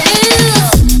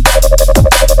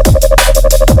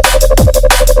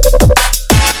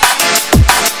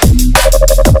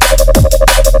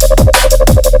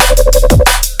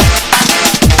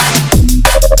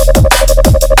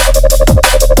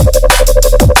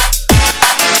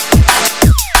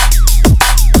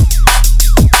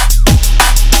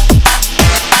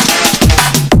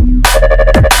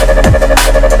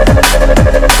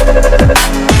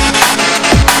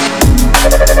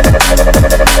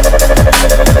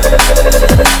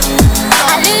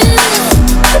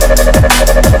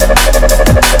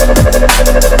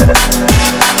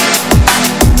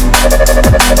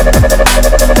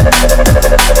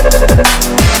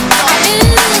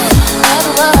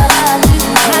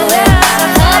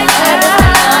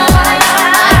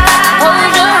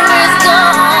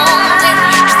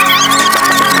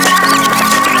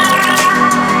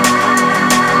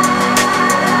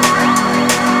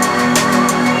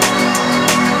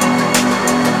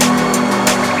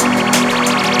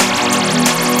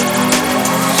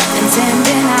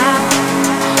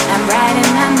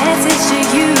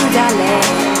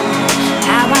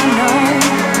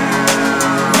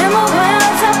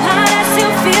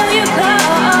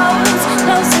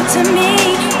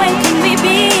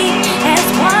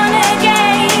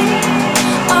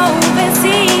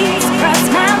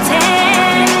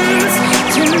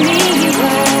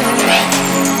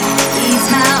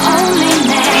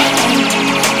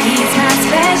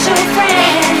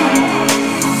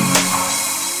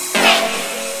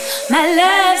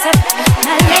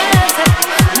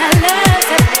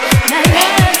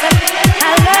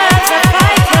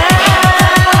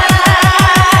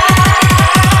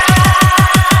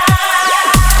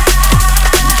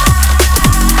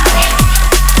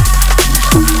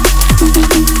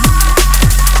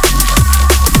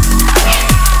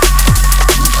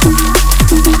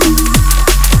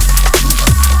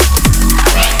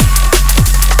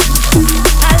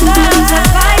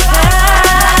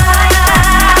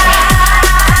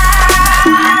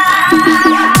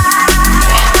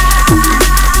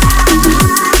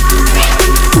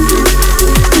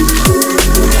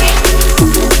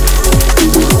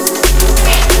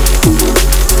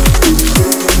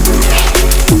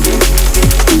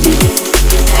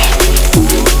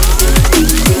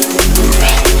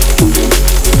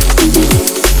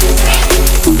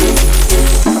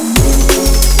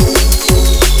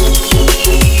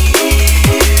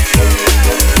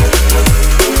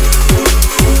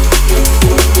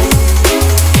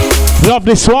 Love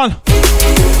this one.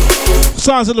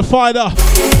 Sounds of the Fighter.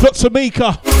 Dr.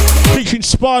 Mika. Featuring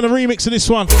Spy on a remix of this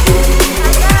one.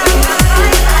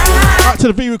 Out to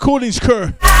the V Recordings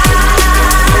crew.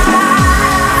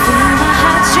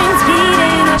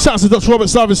 Sounds of Dr.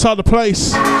 Robert's live inside the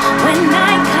place.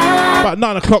 About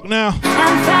 9 o'clock now.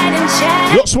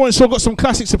 Lots more, so I've got some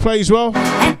classics to play as well.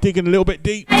 Digging a little bit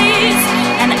deep.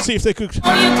 See if they could.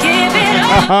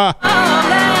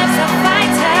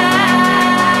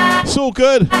 It's all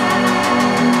good.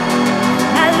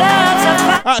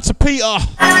 Out to Peter.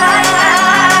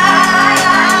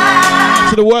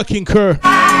 To the working crew.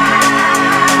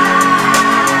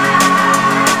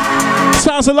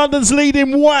 Sounds of London's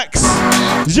leading Wax.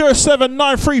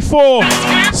 07934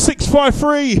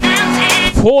 653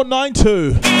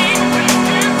 492.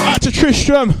 Out to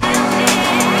Tristram.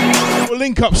 We'll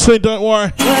link up soon, don't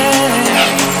worry.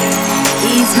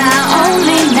 He's my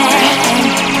only man.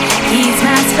 He's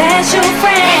my special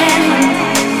friend.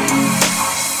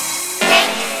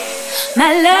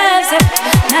 My love's up,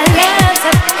 my love's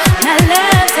up, my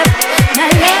love's up, my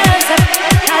love's up,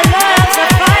 my love's a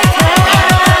fighter.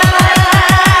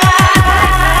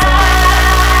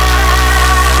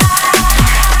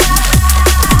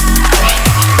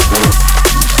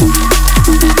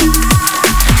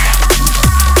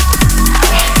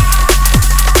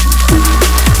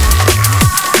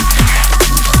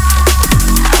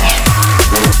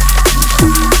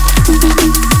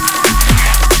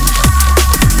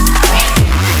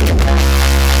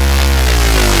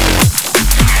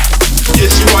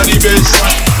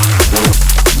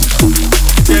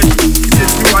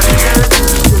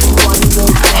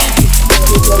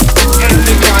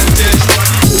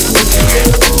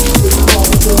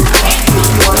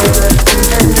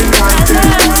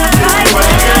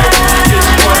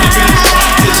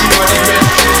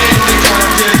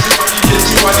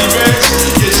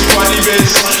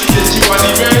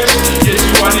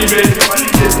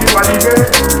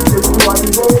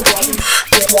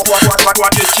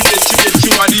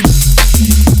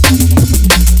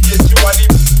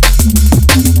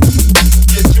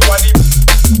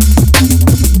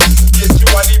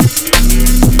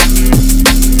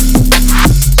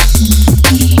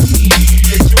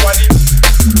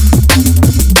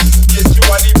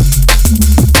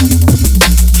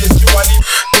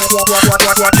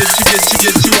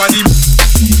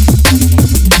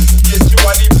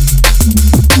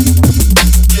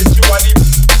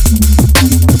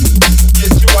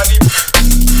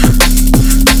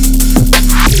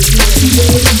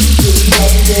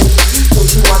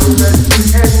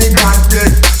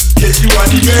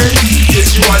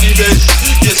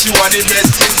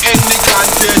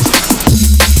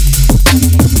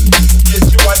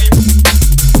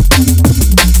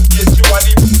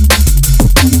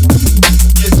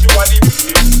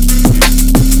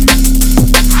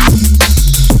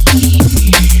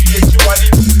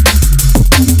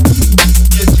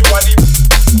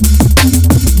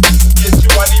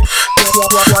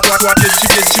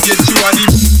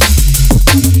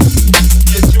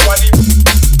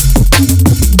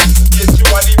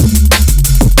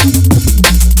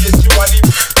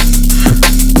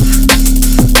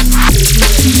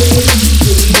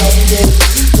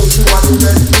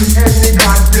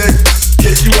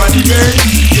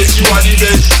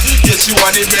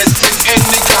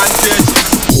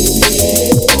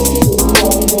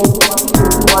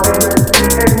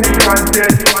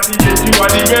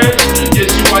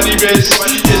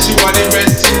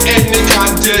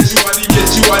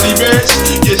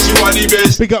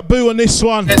 Big up Boo on this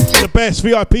one, the best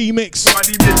VIP mix.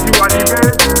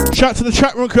 Shout to the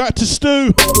chat room, out to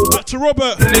Stu, out to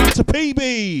Robert, out to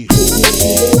PB.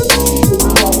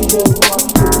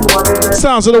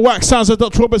 Sounds of the Wax, sounds of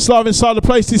Dr. Robert's live inside the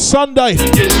place this Sunday.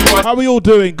 How are we all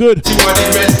doing? Good.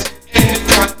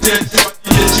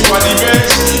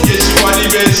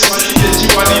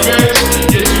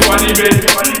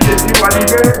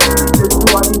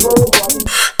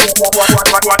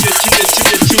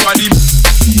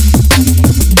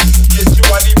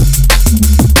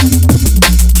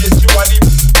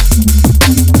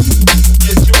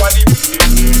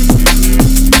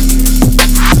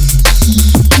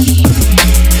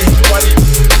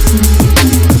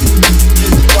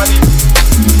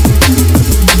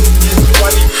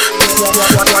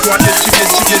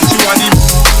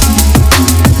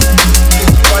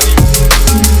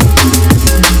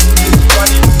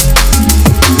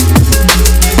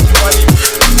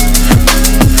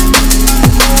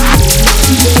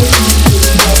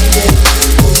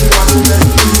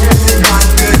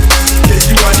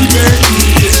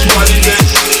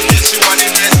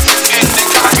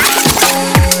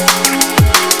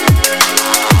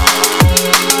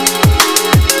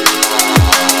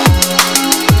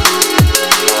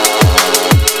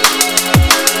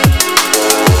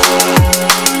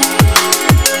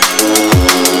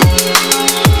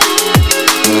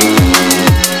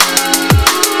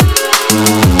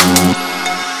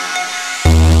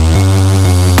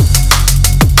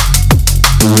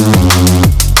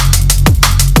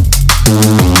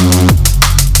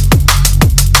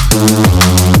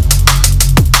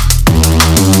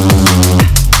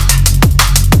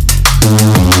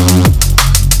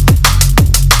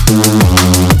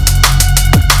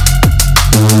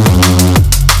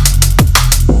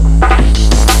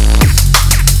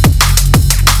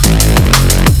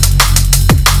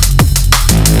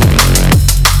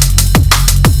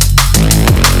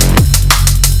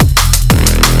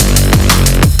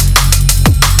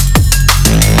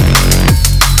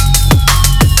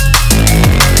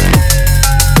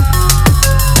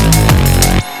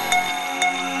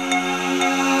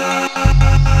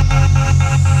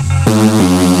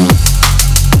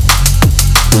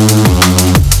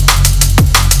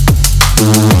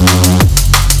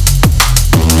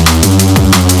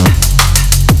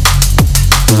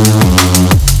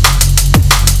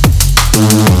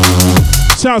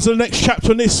 Sounds of the next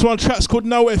chapter on this one. Track's called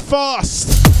Nowhere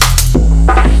Fast.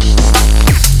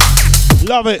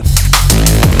 Love it.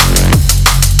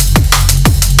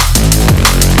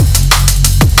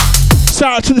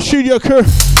 Shout out to the studio crew.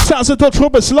 Sounds of Dr.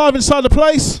 Roberts live inside the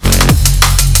place.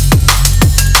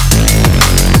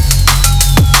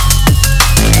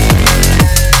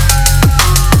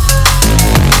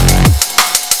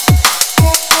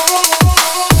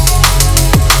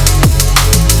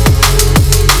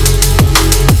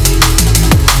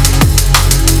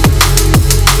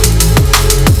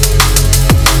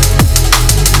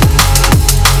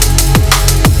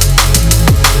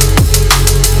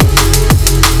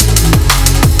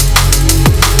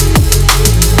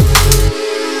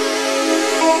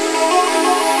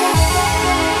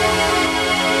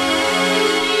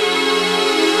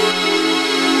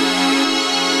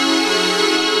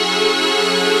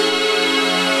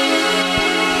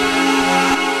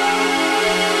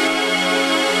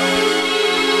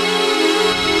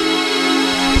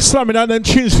 Slamming out them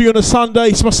tunes for you on a Sunday.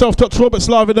 It's myself, Dr. Roberts,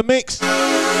 live in the mix.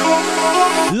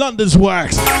 London's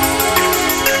Wax.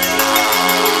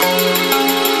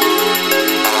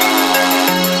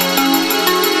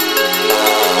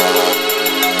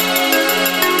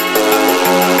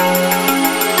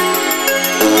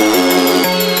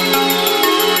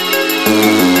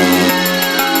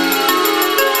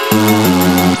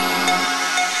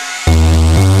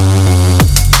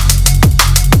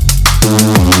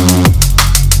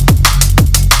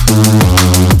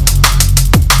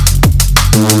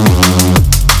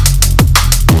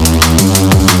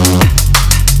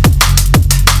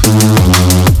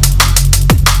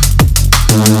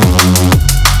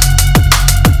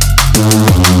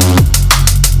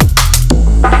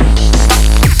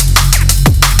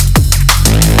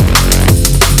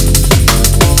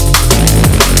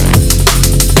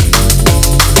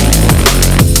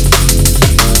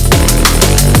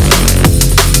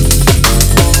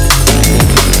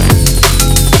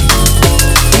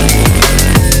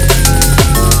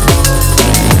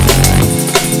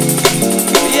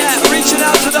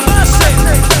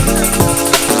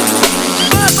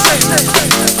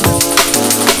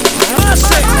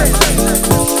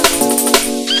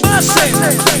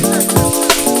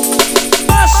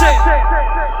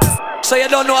 So you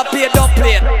don't know a play, don't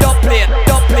play, don't play,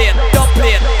 don't play, don't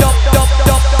play, don't play.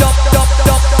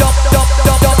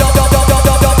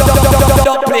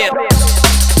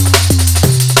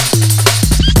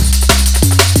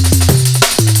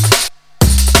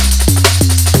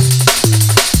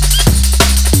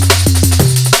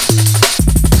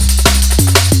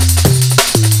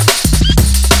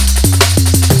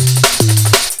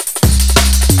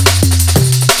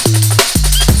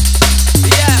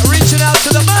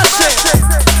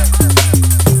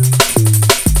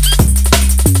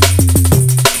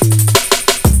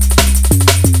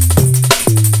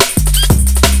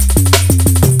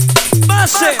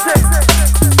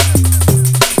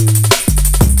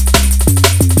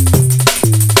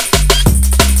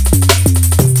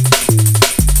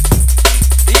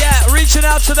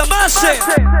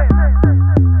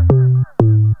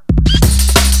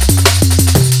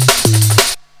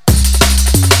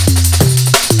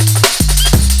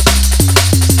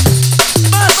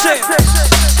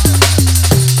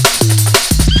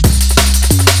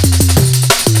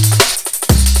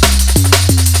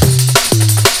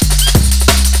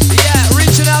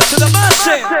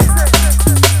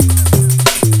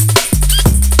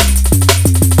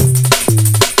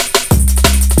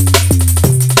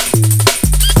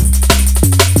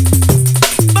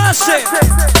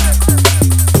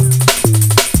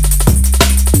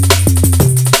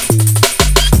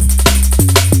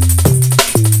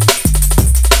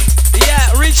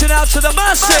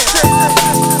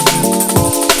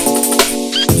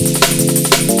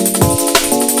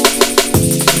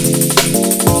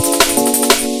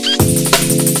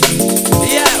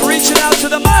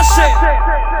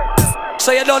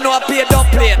 So you don't know I play, don't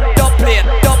play, don't play,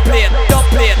 don't play, don't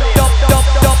play, don't play.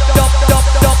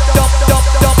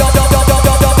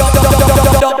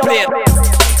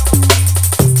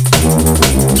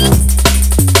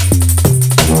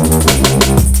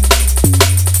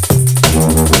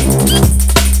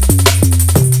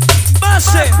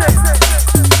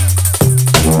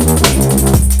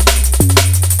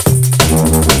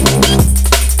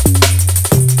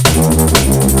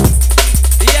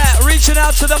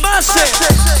 To the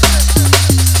massive.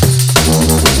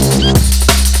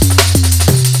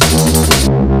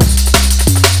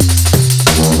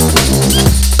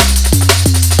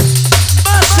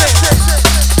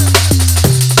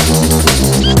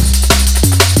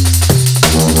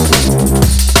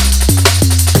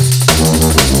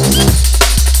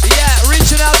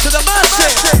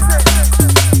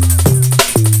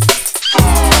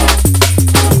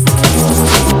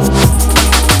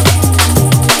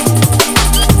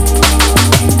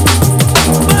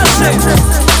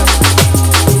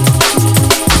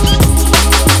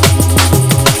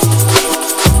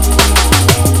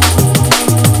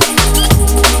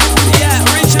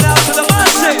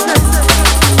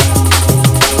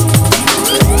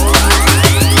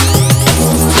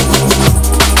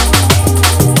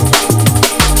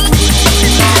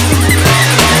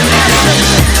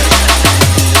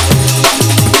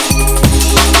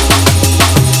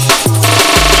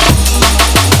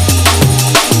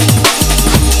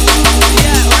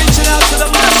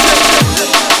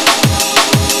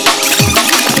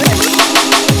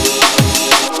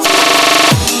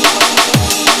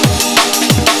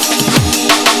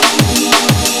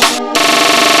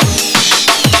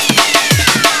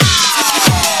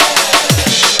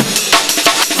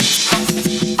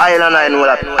 And I know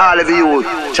that all of you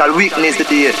shall witness the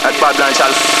day that Babylon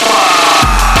shall fall.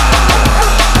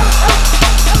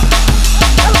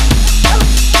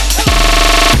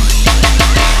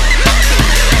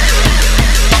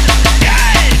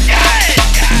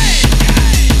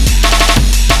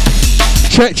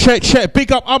 Check.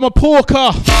 Big up, I'm a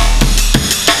porker.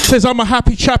 Says I'm a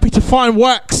happy chappy to find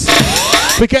wax.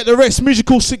 Forget the rest,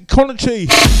 musical synchronicity.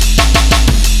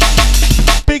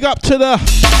 Big up to the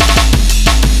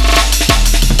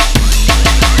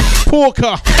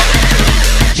porker.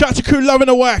 Shout to crew loving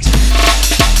the wax.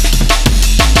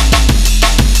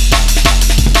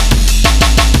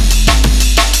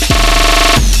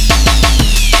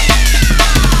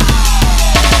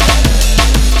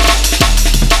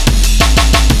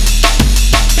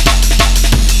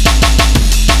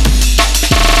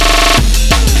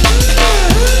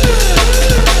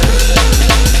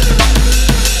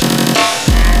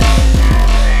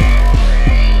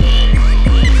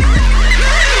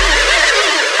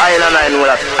 I know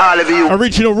that all of you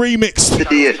original remix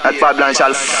today at Babylon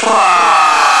shall fall.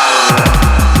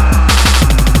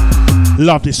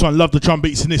 Love this one, love the drum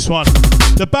beats in this one.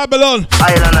 The Babylon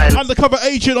undercover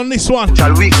agent on this one.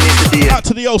 Shall witness today. Out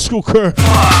to the old school crew.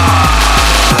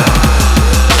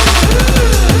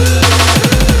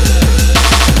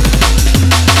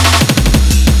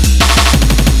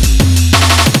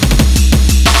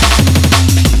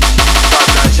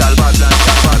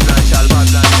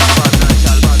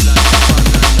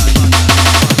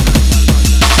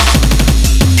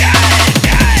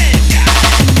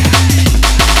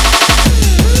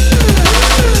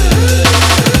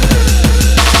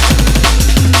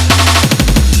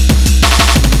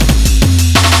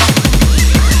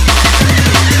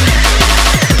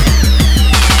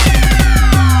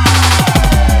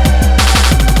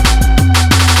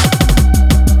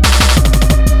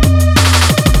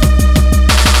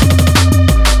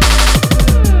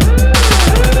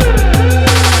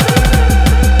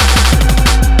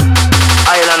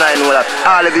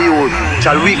 All of you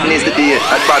shall witness the day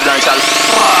that Babylon shall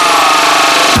fall.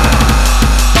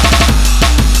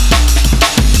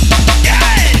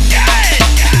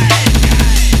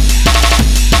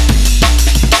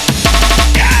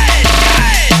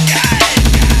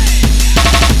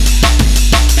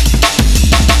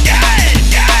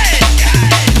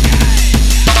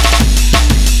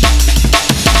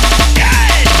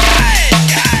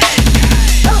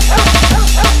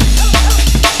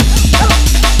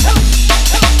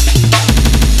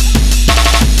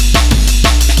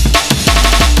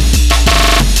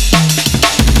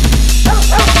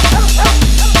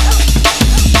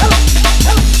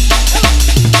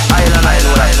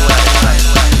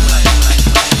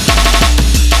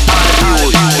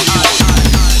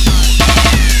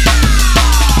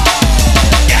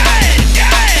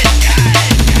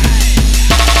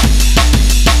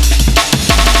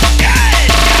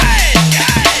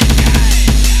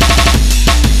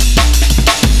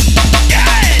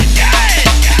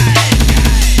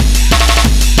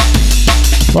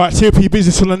 Right, TLP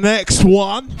business on the next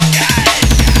one.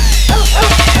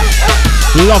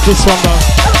 Love this one though.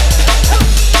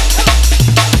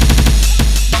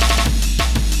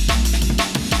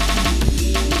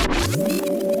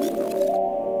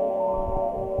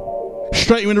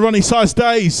 Straight in the Ronnie Size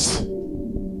days.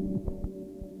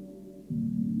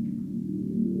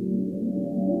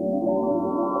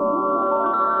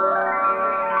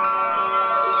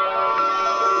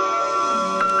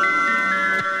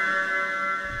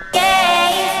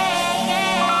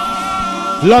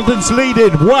 London's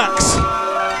leading, Wax.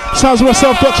 Sounds of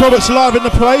myself, Dr. Roberts live in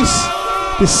the place.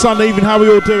 This Sunday evening, how are we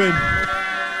all doing?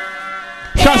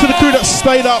 Shout out to the crew that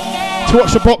stayed up to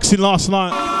watch the boxing last night.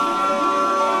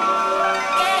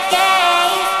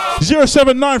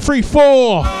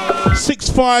 07934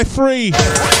 653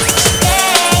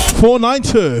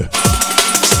 492.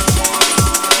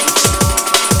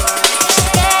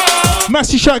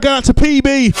 Massive shout going out to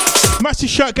PB. Massive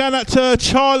shout going out to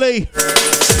Charlie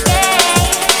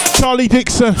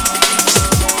Dixon. Out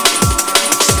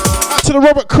to the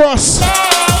Robert Cross.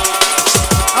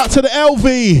 Out to the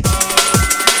LV.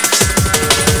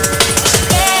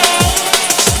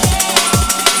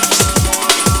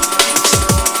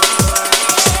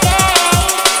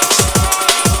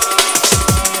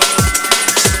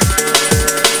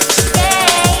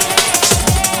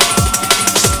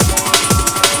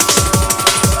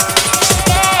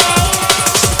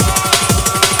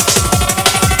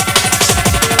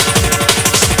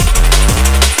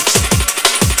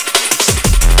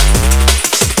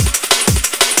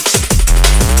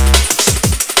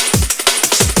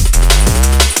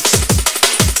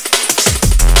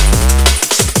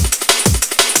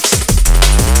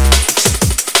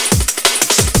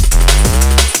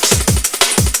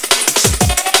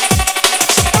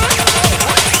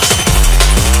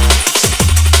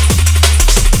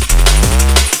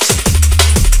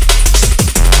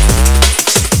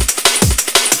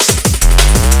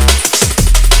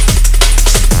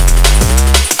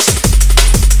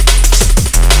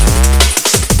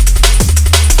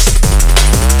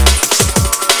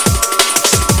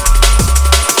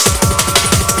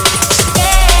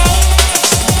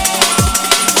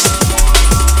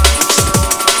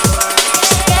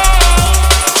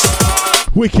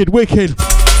 Wicked.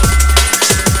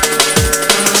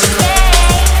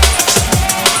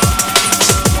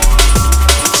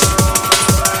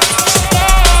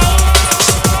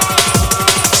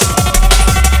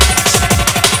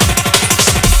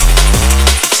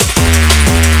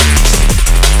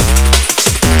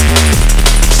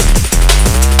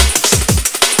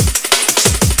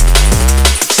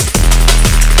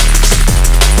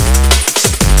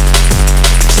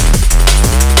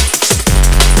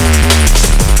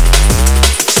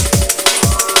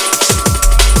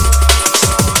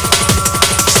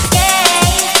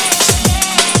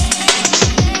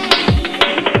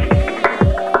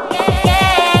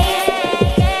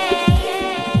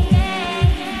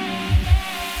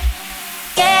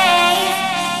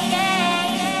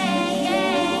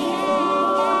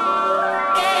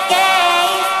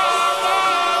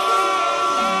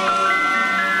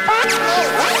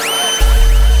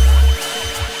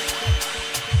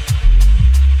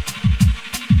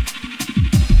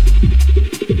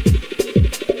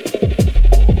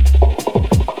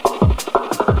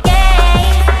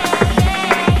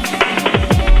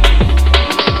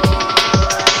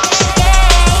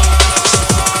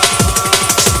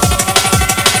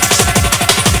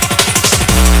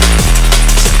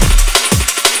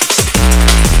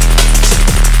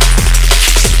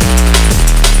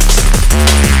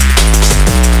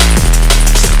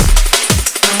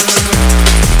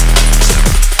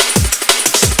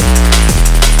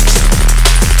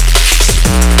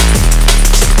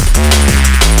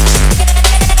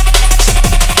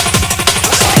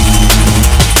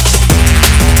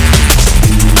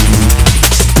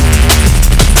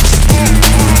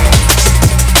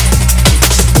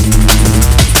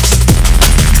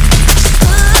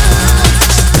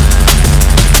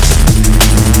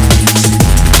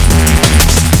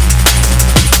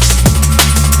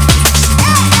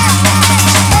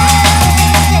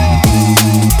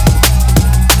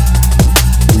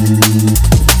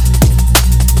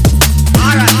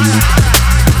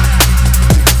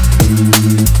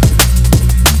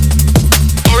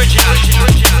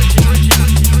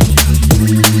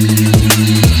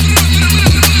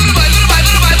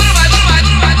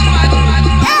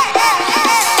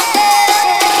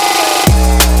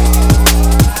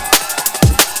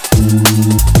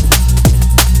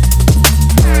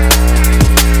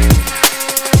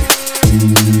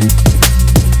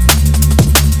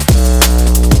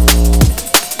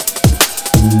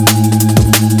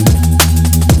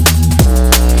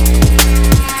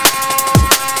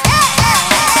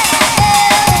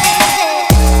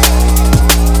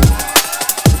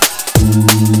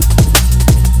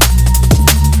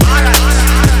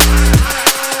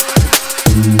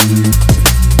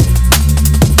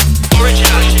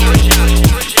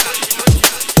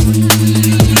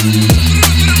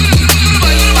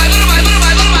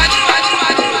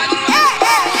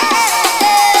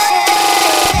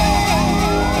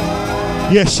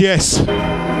 Yes.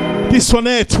 This one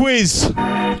there, Twiz.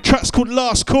 Track's called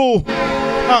Last Call.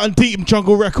 Out on Deep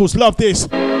Jungle Records. Love this.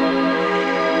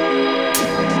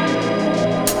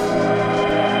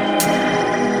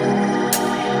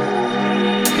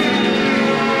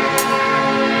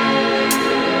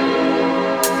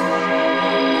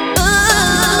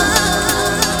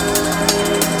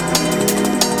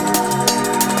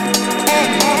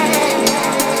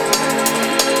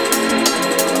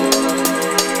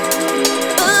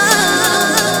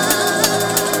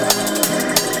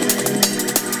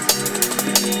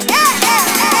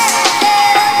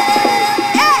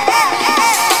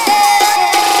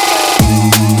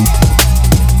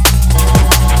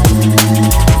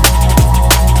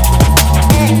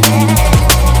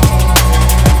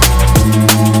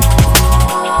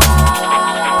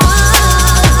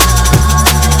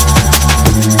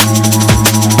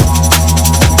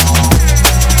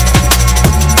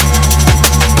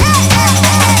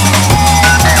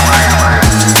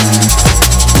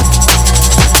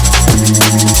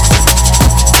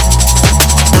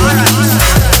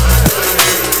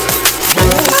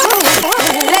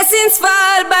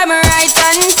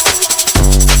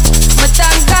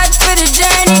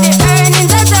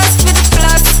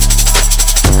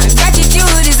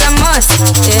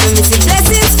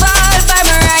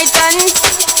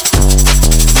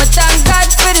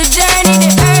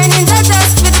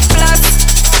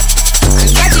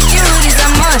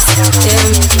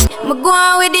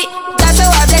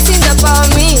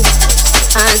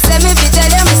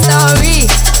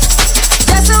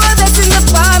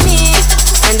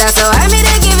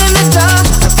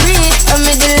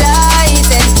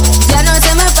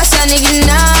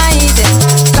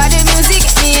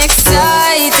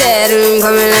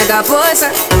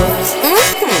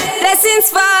 Blessings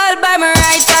fall by my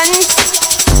right hand.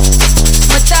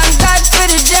 But thank God for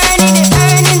the journey, the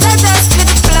earnings are just for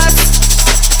the plus.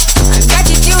 And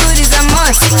gratitude is a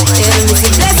must.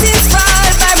 Blessings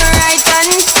fall by my right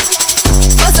hand.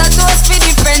 But I toast for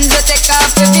the friends that take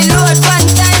off every load. One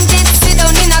time did sit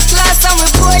down in a class and we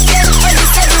bored them. When they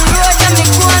said the road and me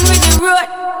go on with the road.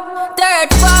 Third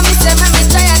form, me say me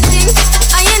try a thing.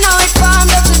 And you know it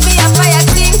formed up to be a fire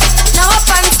thing. Now up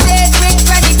on stage, bring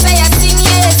credit for your thing.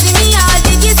 Yeah, see me all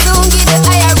did you soon get the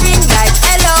higher ring. Like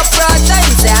hello, brother,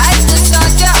 you say I just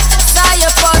shot ya. Saw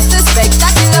your poster,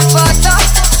 spectacular photo.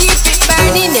 Keep it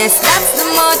burning, yes, that's the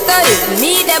motto. If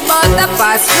me the butter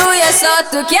pass through your soul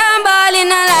to can't ball in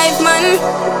a life, man.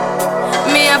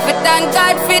 Me have to thank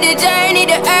God for the journey.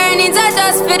 The earnings are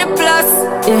just for the plus.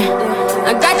 Yeah.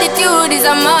 And gratitude is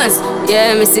a must.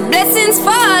 Yeah, me see blessings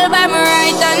fall by my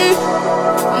right hand.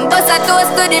 But I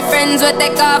toast to the friends we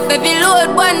take off every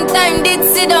load. One time did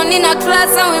sit down in a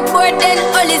class and we bored then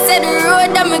only said the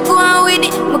road and me go on with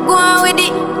it, me go on with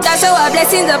it. That's how our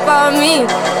blessings upon me.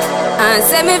 And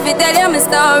say me fi tell you my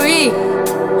story.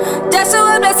 That's how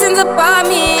our blessings upon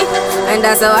me. And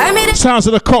that's how I made it. Sounds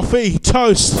of the coffee,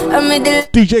 toast.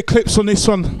 DJ Clips on this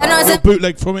one. A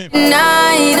bootleg from him.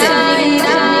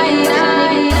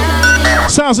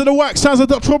 Sounds of the wax, sounds of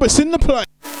Dr. Roberts in the play.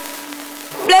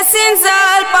 Blessings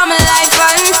all for my life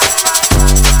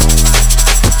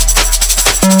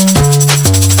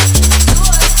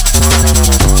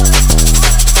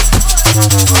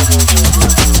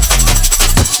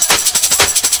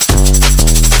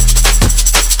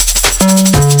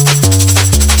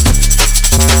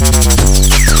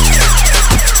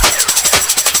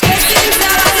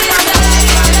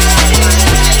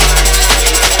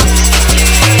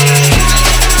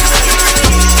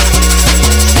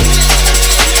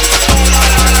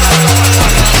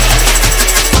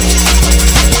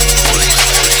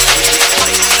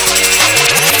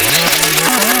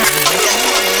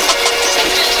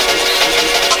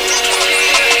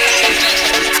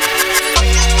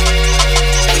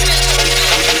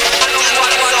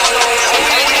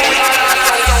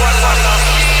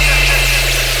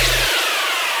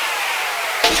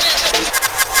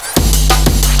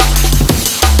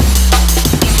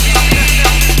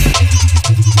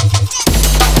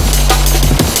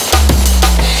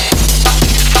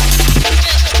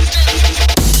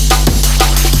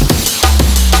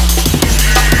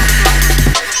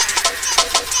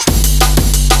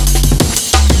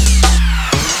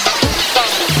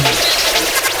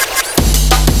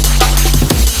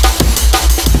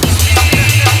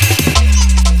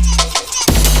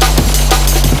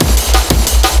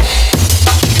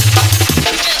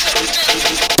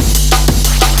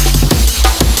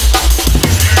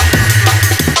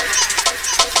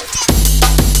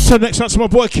So next one to my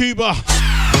boy Cuba.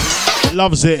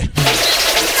 Loves it.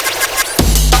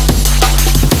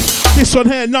 This one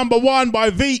here, number 1 by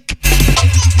Veek.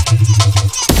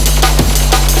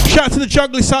 Shout out to the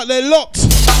jugglers out there, locked.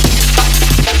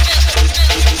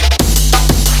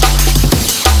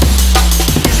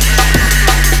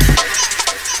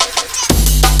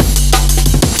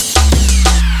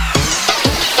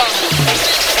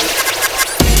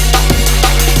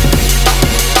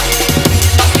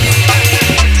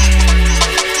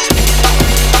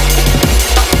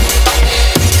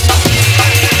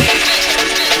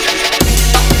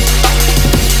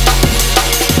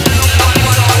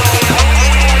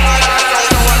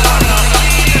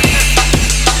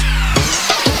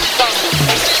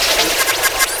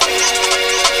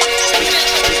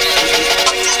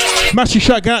 Massive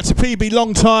shout out to PB,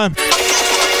 long time.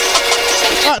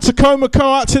 Out to Komako,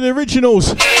 out to the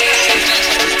originals.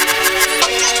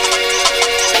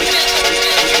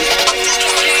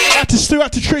 Out to Stu,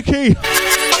 out to Tricky.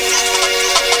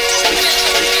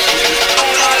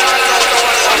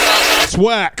 It's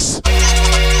Wax.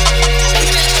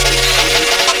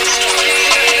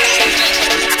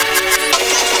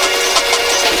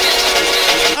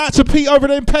 Out to Pete over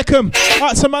there in Peckham.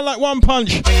 Out to man like One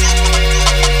Punch.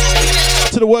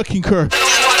 To the working crew.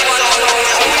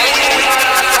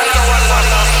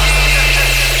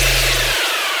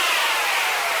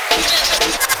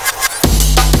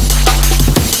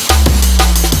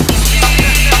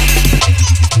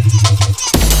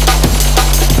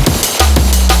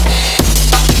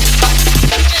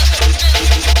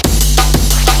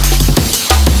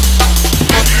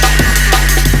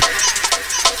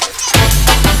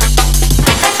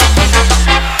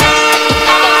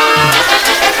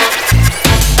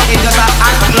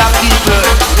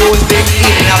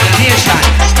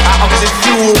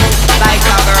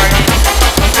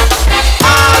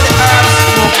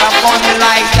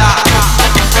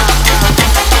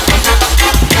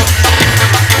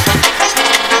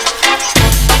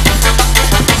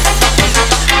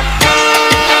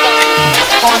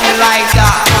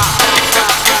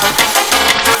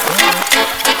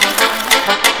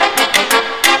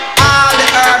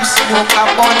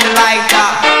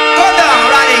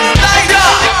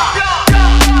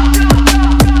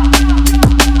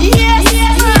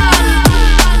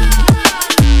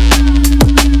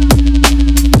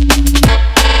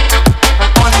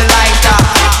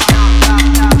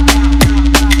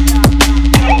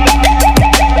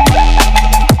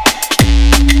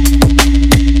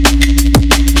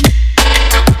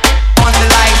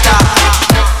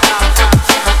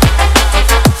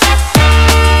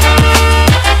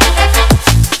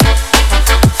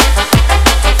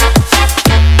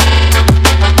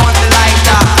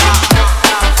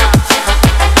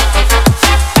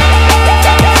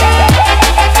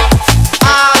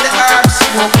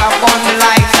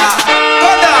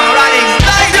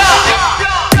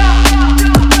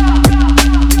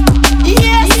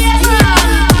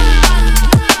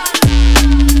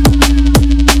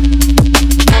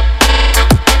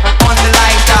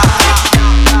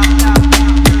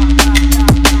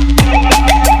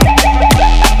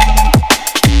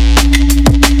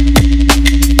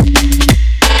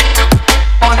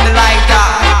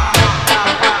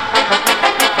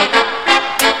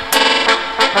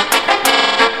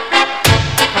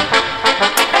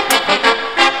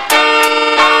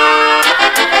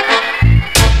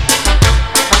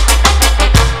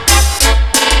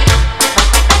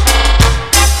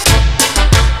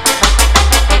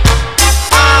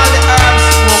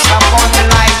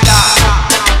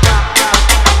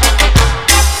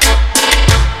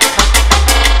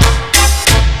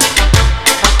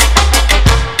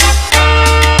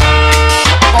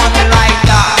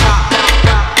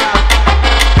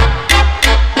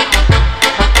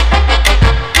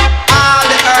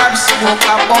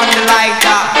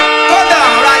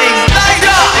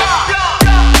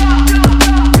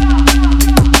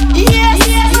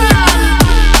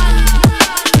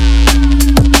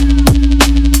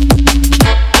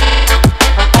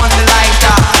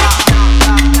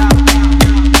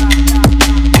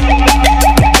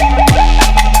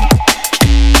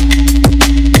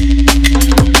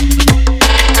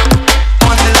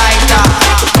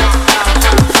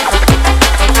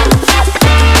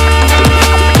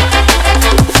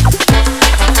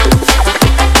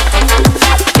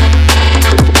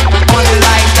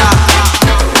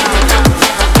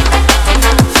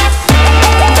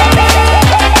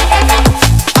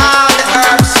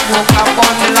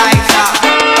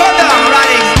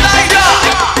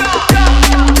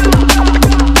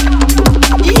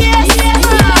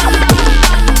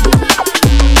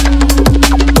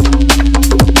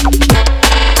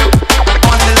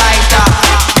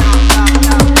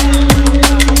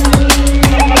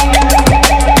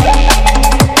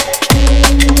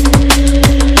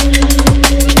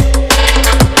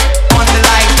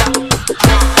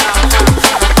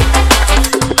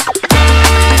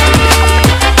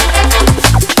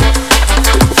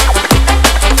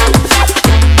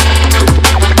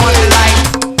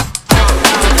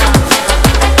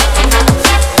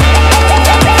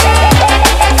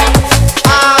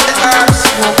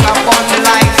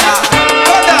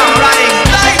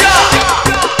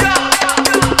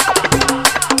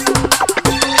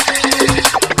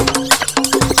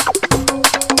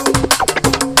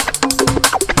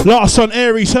 Last on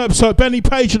Aries Herbside, Benny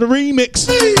Page and the remix.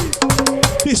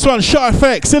 This one, Shy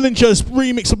Effect, Sillinger's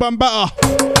remix of Bambata.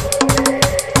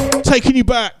 Taking you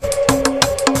back.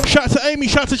 Shout out to Amy,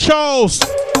 shout out to Charles.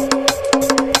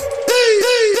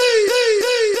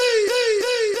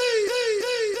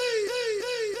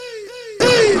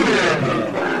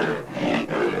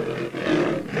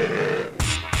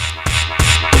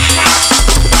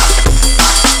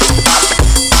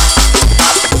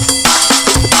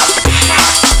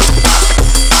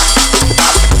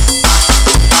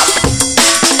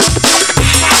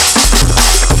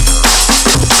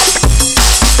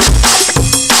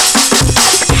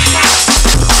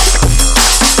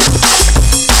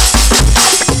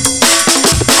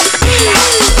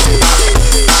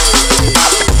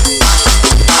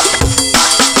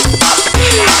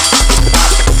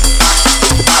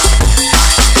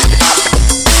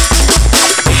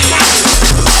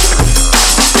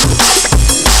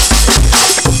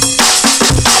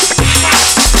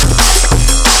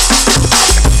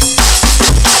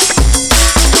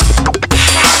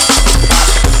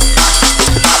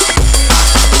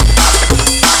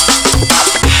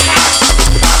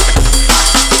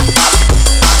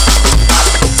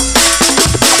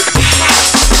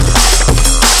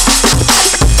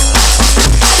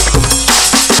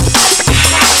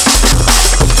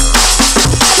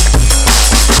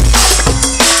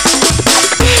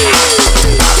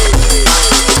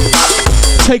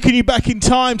 Taking you back in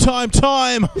time. The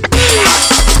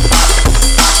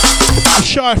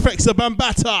Shy Effects of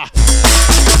Bambata.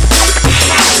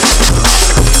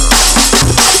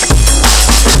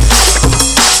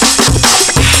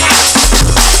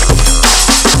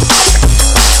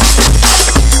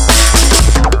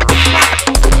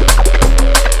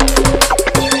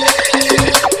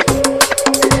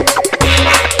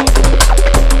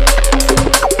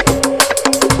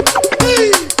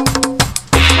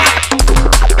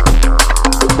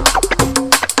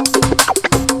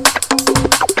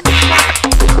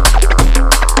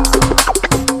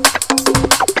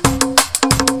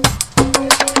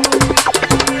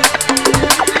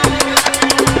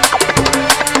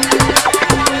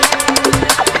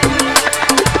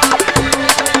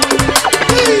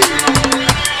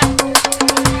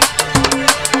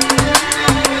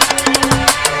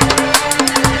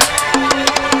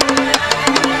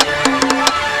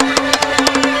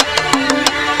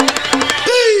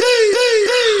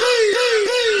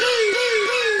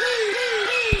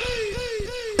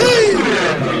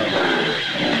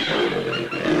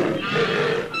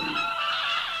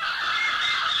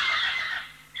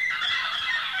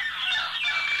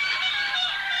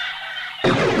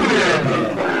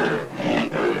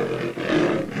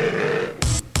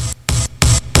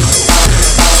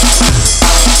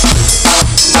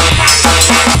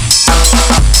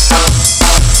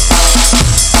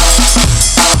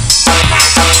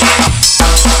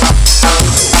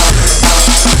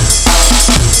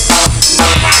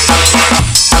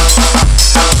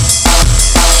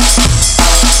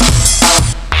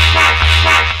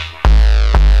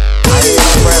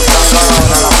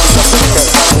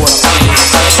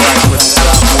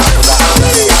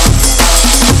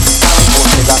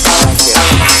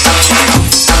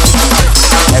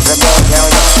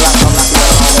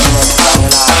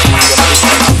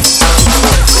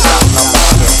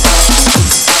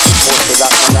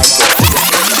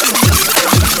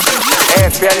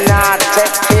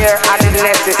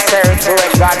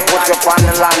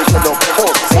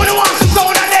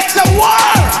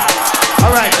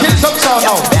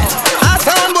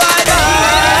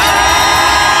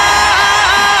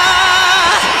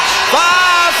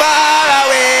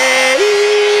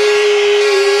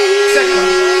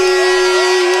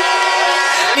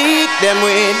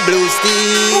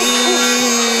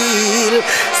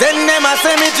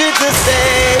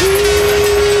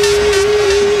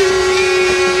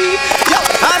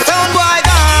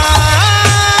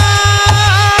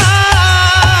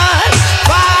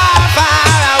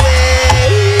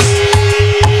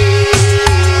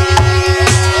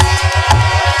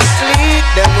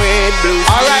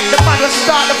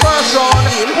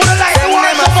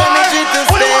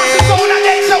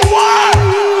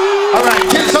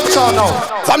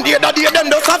 From the other day,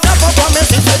 them just a tap up on me,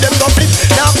 see them go flip.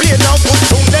 Now play, now put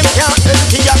soon, them can't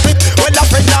empty a clip. Well, a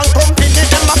friend and company,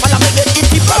 them a follow me, they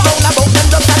keep it round about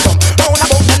them just a jump, round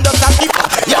about them just a skip.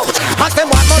 Yo, ask them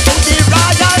what must do the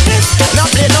royalness. Now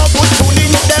play, now put soon,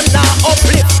 in them now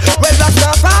uplift. Well, that's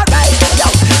the alright, yo,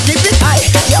 keep it high,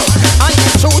 yo, and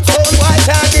the truth sound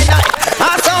white and deny.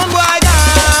 A sound white.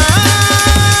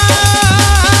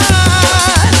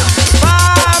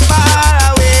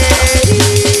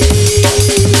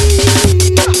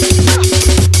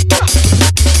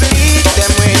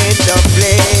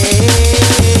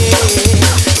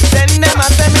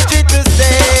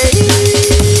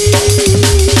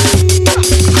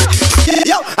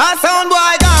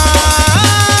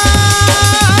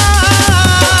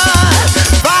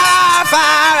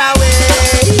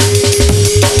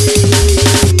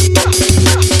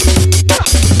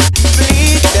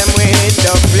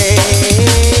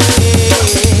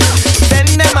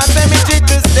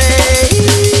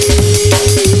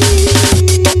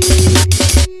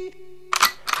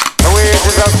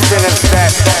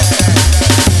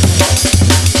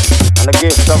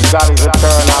 God is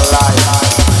eternal life.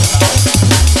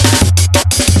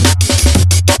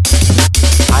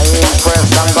 I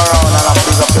impressed and go around and I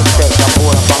pick up the chest and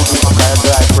pull up and people can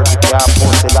drive pretty car.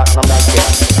 Pussy that no make it.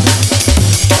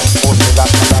 Pussy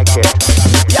that no make it.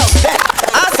 Yo,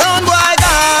 I sound boy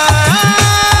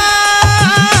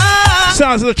gone.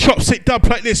 Sounds of the chopstick dub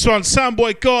plate this one.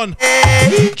 Soundboy gone.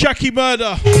 Jackie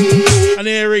Murder and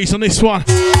Aries on this one.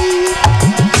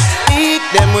 Beat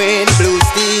them with blue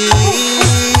steel.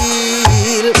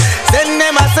 Send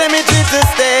them a cemetery to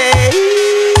stay.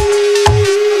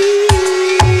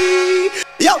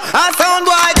 Yo, I sound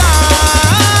boy gone.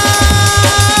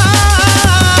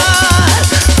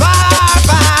 Far,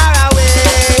 far away.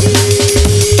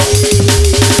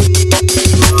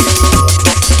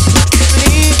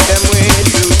 Beat them with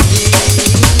blue steel.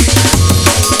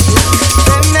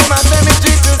 Send them a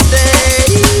cemetery to stay.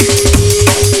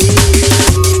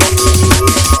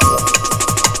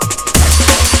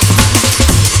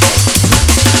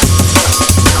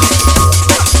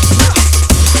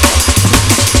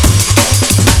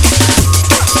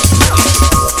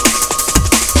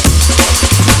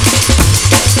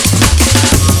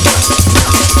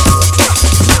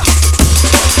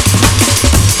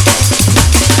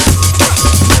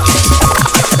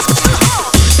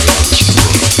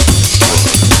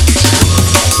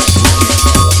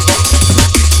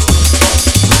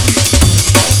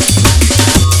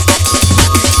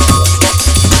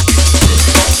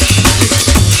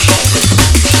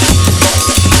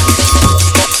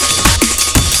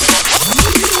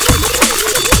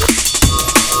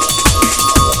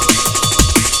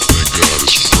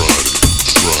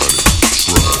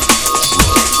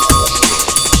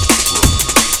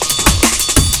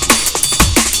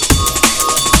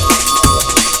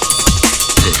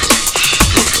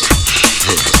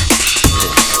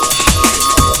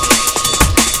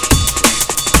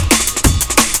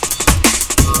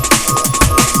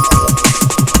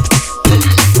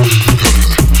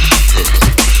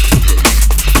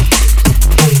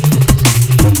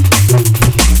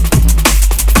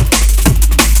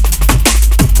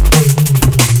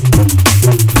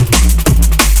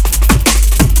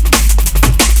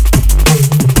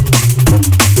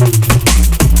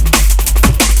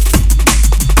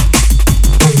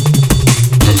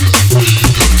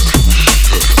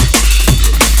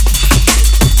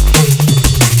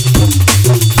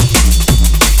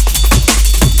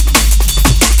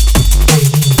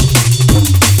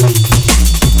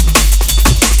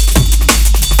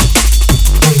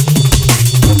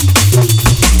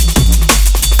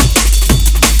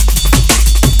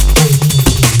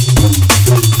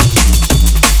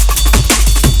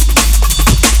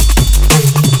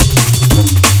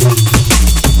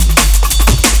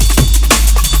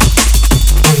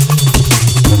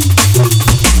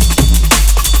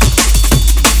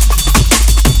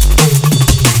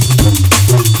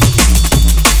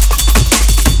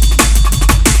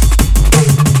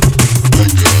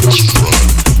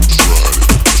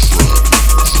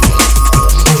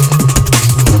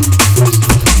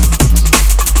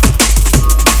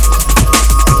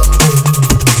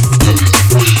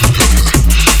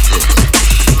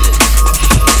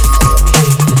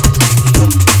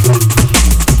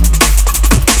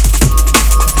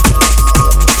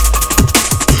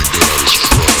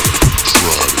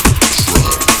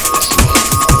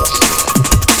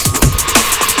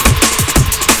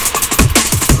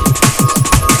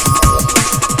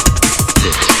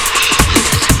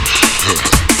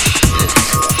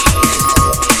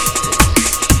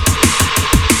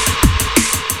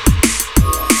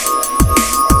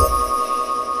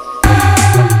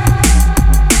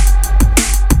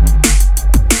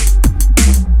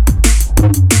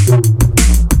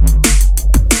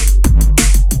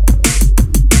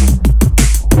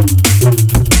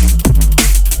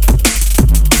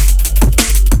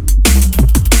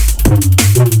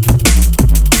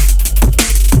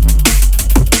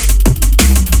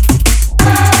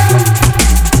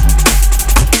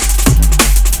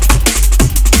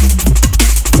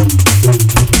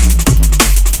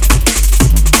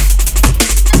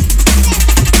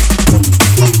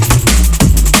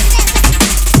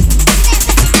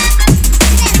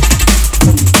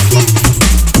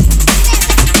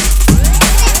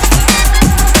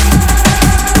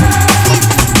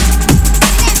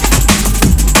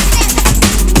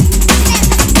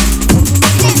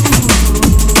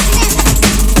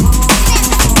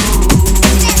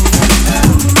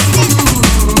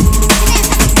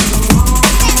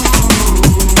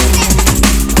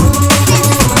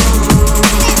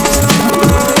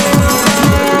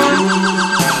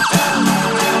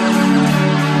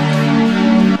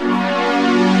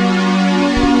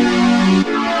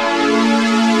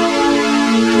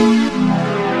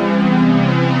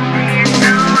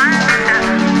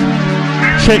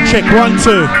 Check, 1,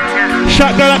 2.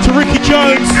 Shout going out to Ricky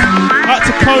Jones, out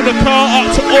to Kona Carr,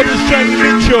 out to Odders Jamie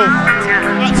Mitchell,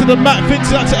 out to the Matt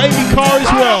Vincent, out to Amy Carr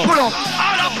as well.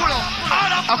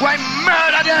 I'm going to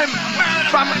murder them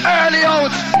from early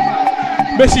out.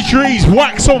 Message reads,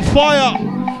 wax on fire.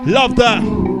 Love that.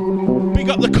 Big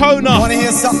up the Kona. Wanna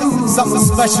hear something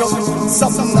special?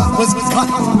 Something that was cut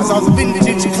as I was a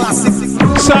vintage classic.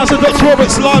 Sounds of Dr.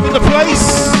 Roberts live in the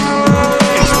place.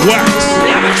 It's wax.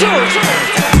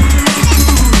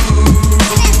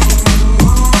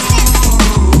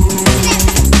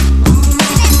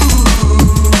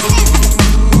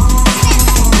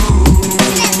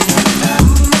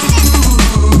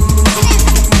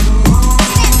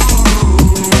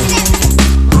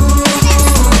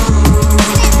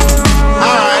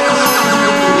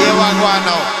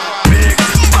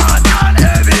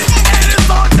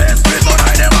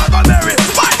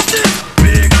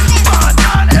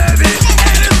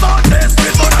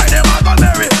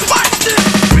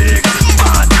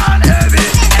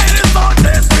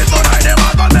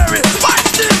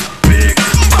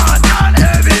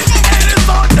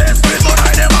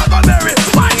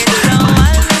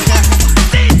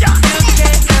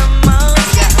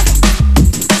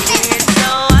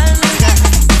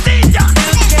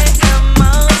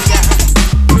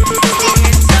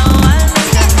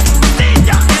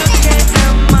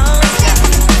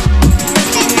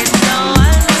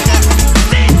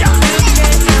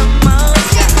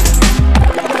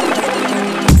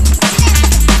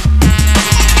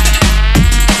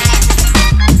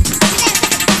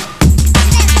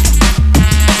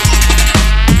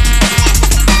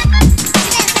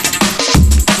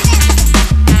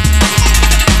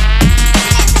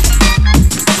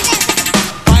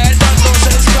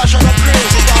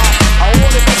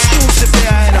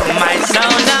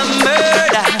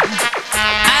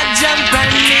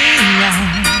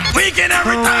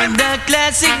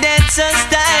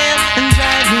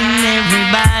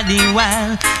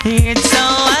 It's so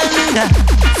under.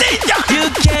 You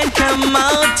can't come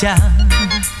out, yeah.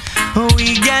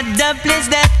 We got the place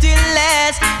that will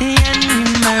last, and we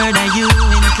murder you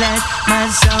in class. My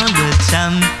sound the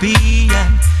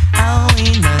champion. I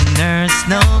win the nurse,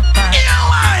 no pass. Yeah,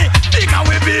 why? Because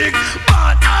we big,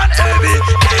 bad and heavy.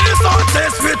 In the sound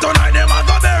test, we tonight them a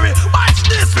go bury. Watch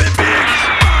this, we big,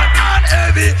 bad and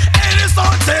heavy. In the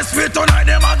sound test, we tonight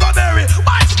them a go bury.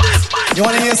 Watch this. You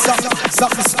wanna hear something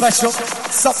special?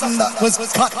 Something that was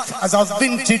cut as our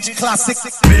vintage classic.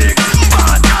 Big,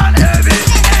 bad and heavy.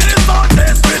 In the sound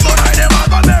test, we tonight them a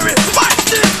go bury. Watch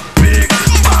this. Big,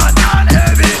 bad and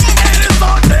heavy. In the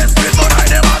sound test, we tonight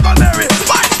them a go bury.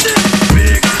 Watch this.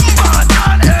 Big, bad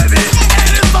and heavy.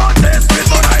 In the sound test, we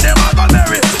tonight them a go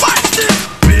bury. Watch this.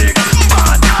 Big,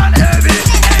 bad and heavy.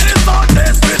 In the sound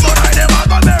test, we tonight them a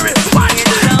go bury. Watch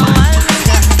this.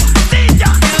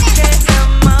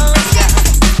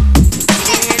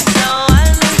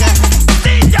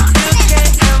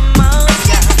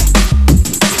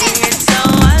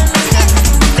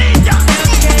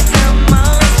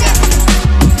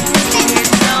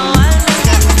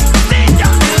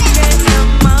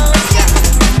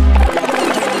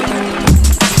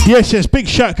 Yes, big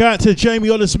shout out to Jamie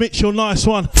Odders Mitchell, nice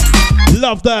one.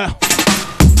 Love that.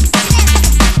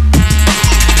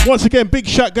 Once again, big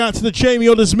shout out to the Jamie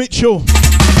Odders Mitchell.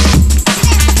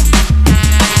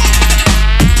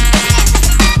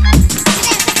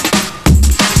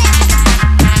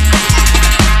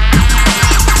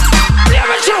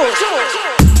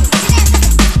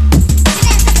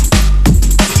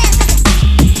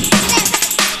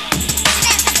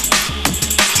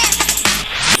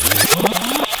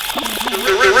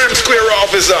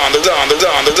 Is on the down.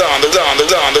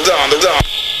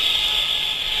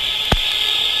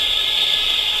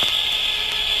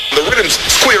 The rhythm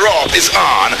square off is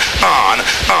on.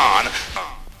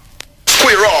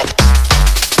 Square off.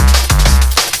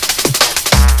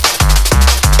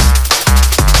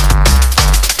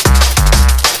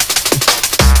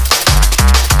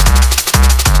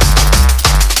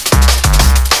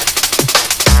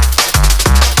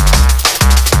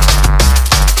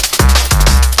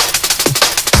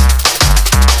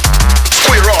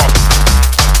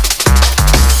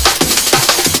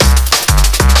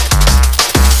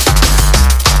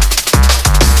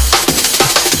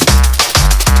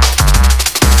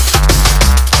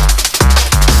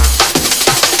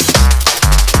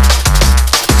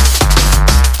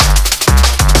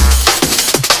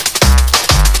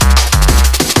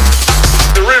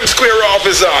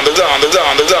 Is on the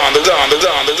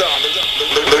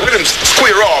rhythm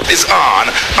square off is on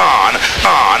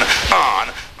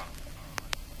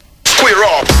square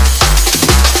off.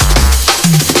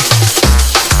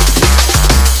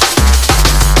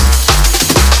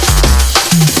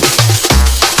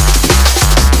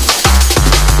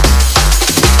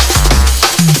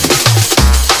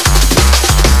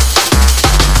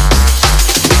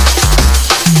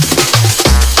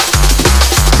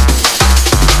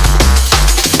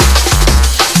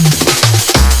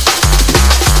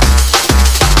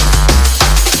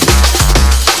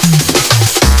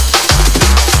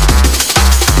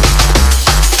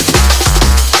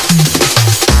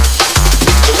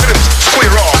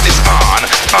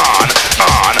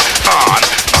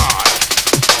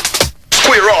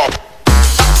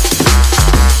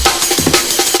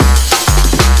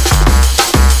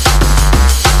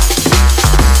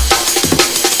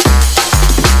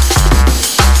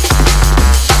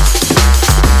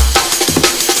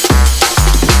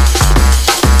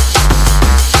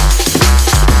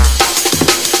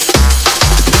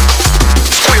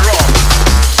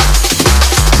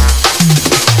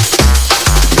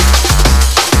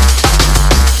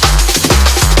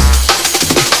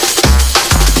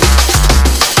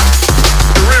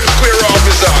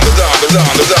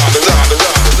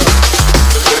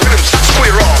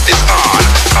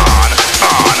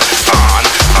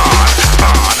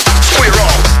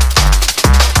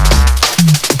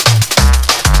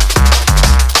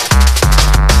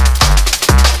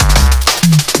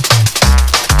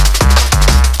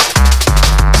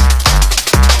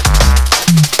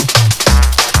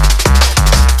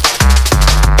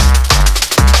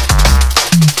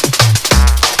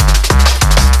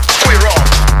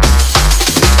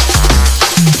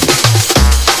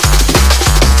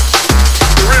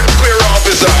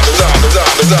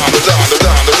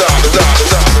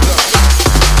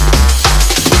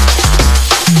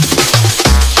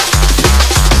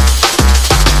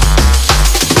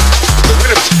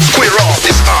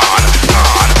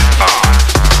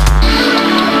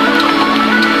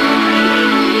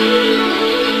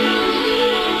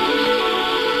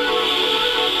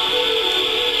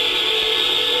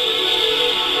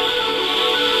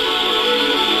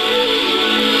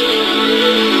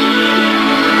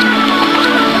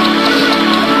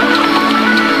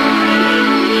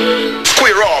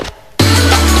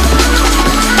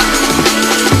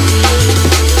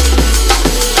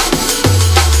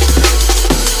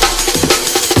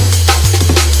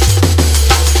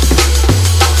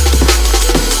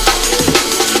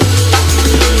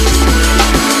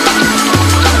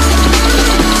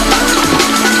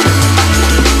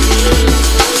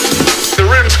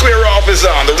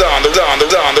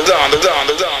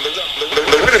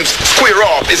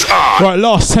 Right,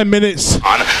 last 10 minutes. On.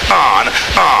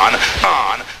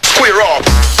 Square up.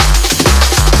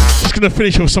 Just gonna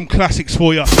finish with some classics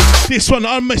for you. This one,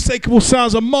 Unmistakable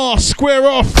Sounds of Mars, Square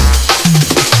Off.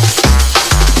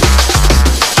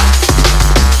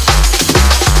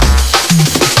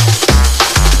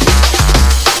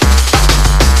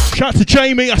 Shout out to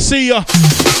Jamie, I see ya.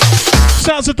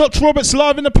 Sounds of Dr. Roberts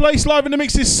live in the place, live in the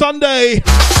mix this Sunday.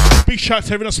 Big shout out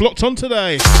to everyone that's locked on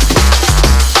today.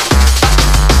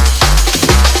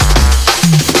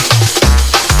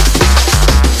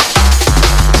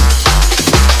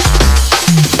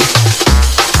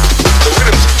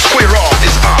 Square off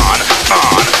is on.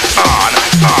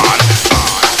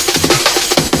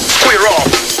 Square off.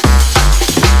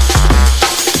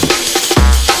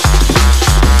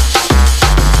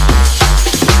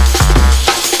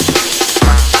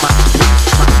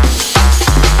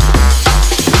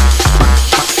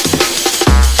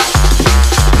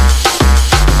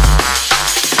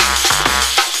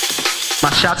 My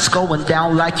shots going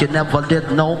down like you never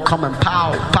did know. Coming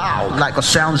pow, pow, like the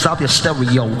sounds of your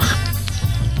stereo.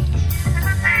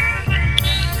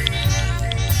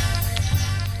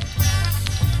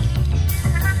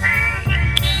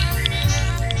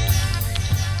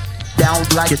 Down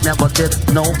like you never did.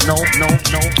 No.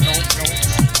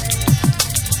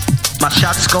 My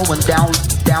shots going down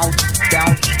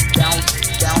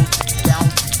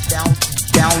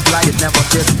like it never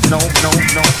did. No.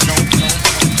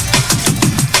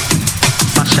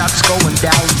 My shots going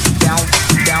down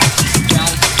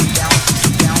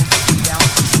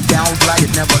like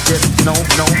it never did. No.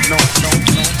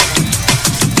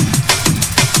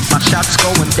 My shots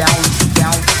going down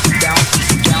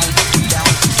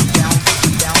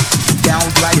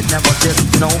like it never did.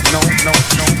 No.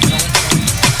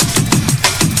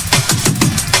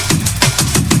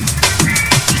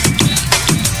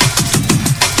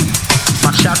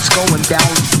 My shots going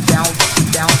down.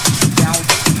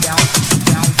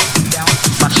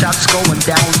 My shots going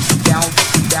down.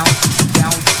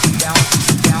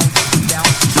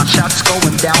 My shots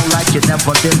going down like you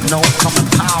never did. No, coming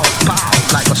pow,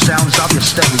 like the sounds of your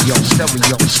stereo.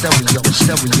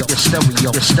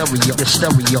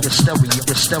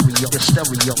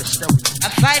 I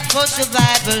fight for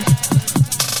survival.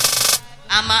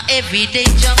 I'm a everyday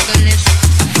junglist.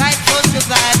 I fight for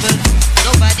survival.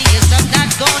 Nobody is, I'm not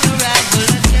gonna rival.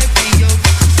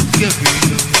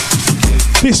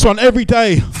 This one every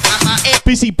day.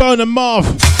 Busy Bone and Marv.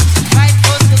 Fight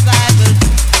for survival.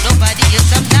 Nobody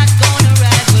is, I'm not gonna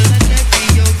rival.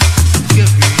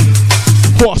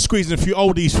 Thought I'm squeezing a few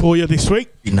oldies for you this week.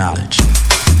 Knowledge.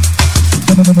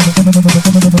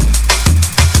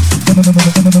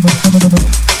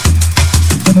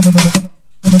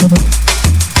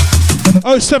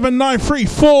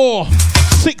 07934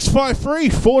 653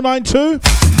 492.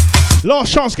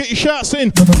 Last chance, get your shouts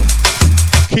in.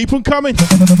 Keep them coming. Down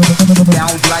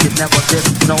like it never did.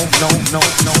 No.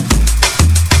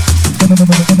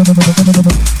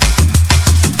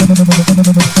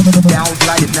 Down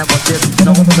like it never did.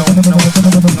 No. Down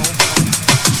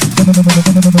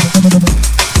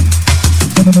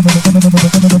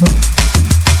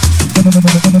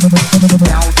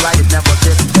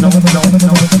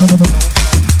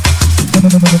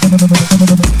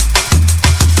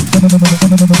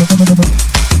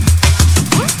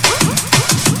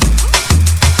it never did.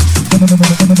 No.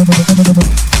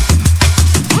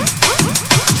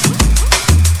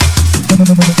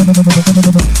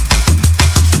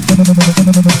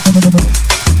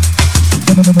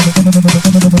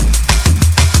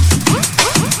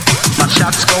 My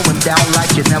shots going down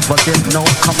like you never did. No,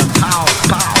 coming pow,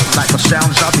 like the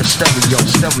sounds of your stereo.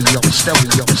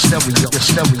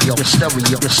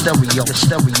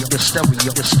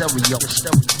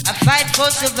 I fight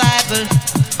for survival.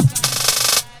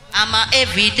 I'm a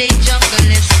everyday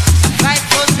junglist. I fight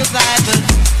for survival.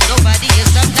 Nobody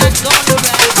is, I'm not gonna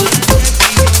rival.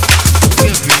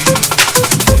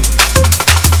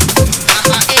 I'm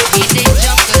a everyday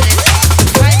junglist. I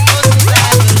fight for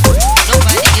survival.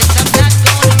 Nobody is, I'm not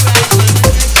gonna rival.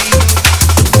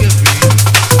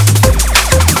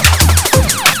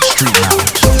 Street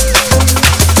knowledge.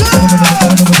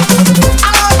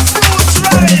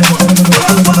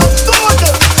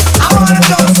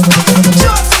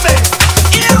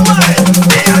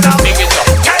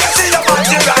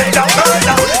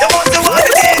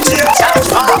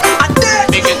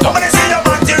 Big it up.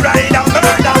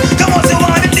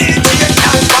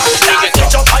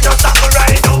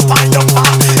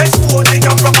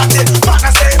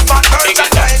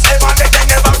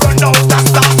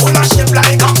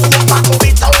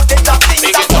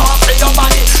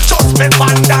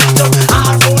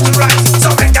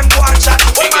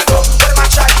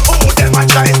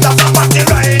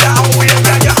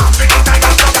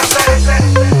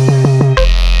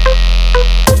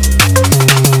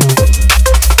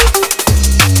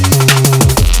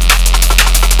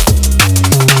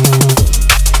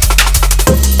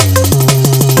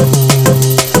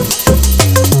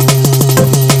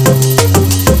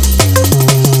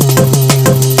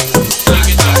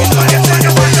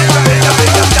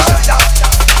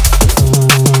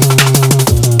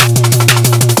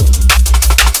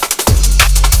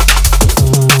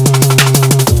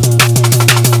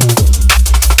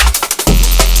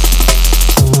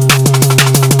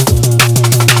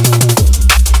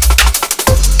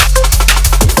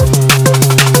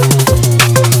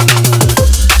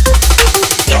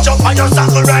 your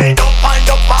saddle, ride up on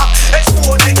your back,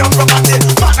 exposing your property.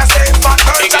 Man, I say fat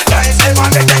merchandise, never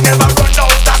let them never run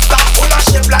out. That stuff full of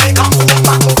shape like a cool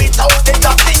back without the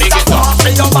top things that walk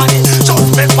in your body.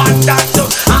 Just me bandant,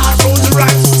 all roads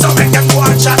right, so make them go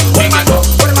and chat. What them a go,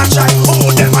 what them a try,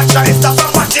 who them a try? Stop a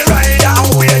party rider,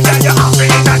 where ya you happy,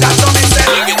 and that's what me say.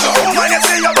 Woman, you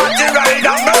say your party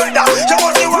rider murder, you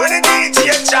must be one of the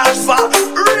DJ charge for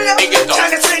real.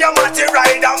 Can you say your party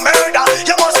rider murder,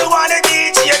 you must be one of the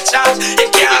DJ charge. You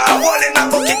can't hold in a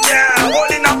bucket, can't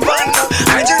hold in a pan.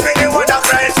 I just really wanna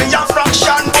cry for your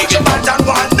fraction, but you bad and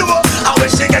one do. I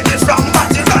wish you get it from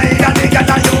party rider, they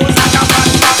gotta use and a man.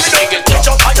 Get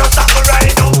up on your saddle,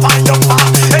 ride up on your back,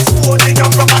 exposing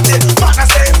your property. Man, I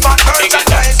say fat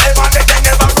merchandise, never let them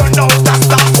never run out. That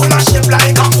stuff full of shape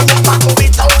like a cool back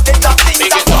without the top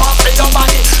things that walk in your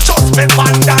body. Just me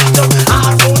bandant,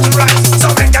 all roads right, so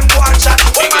make them go and chat.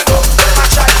 What them a go, what them a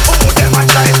try, who them a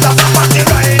try? Stop a party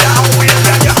rider, where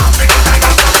you happy, and I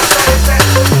got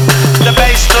the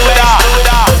bass to it up,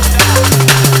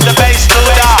 the bass to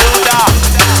it up,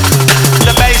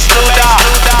 the bass to it up, the bass to it up,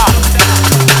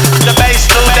 the bass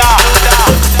to it up,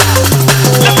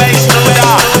 the bass to it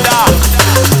up,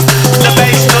 the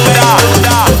bass to it up,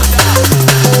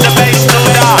 the bass to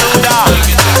it up,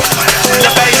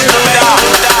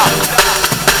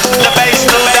 the bass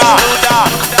to it up,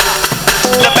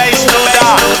 the bass to it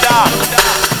up,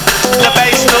 the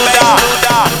bass to it up,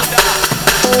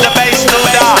 the bass to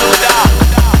it up,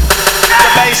 the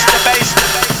bass, the bass,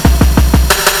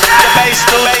 the bass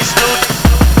to bass to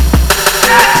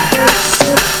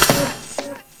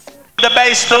the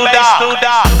bass to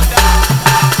da.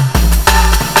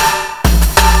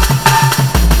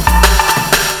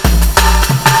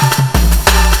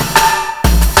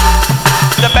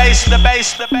 The bass, the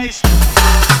bass, the bass.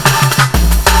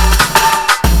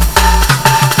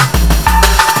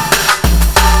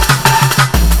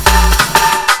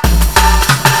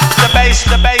 The bass,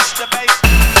 the bass, the bass.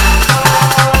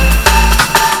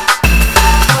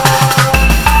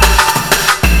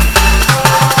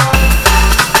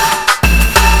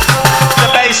 The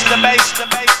bass, the bass, the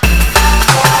bass.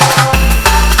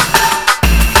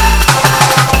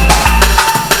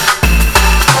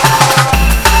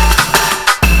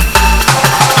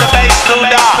 The bass, to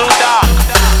da.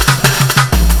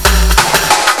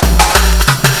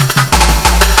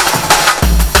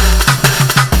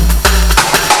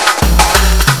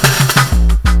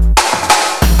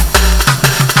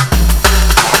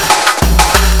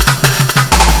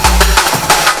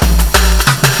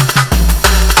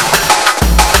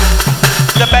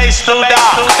 The bass to da.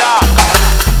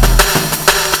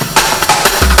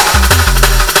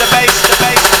 The bass, the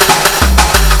bass.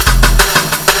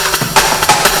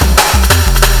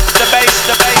 The bass,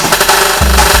 the bass.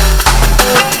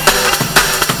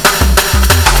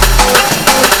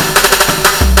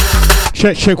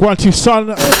 Check, 1, 2, son.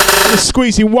 Let's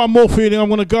squeeze in one more for you, then I'm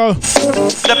gonna go. Don't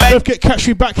forget, catch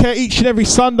me back here each and every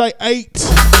Sunday, 8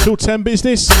 till 10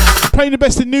 business. Playing the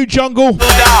best in new jungle,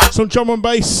 some drum and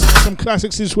bass, some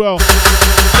classics as well.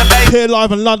 Here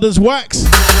live on London's Wax.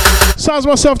 Sounds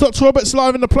myself, Dr. Roberts,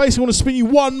 live in the place. I want to spin you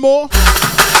one more.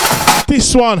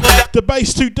 This one, The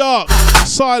Bass Too Dark,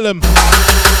 Asylum.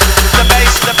 The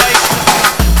bass, the bass.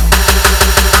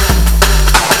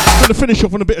 I'm going to finish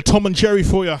off on a bit of Tom and Jerry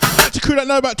for you. That's a crew that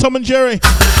know about Tom and Jerry. The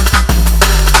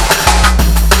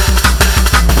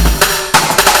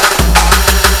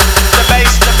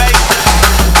bass, the bass.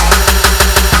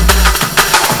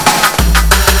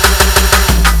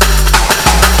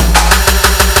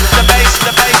 The bass,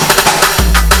 the bass.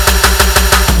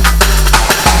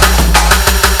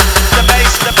 The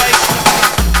bass, the bass.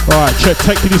 Alright, check,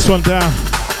 taking this one down.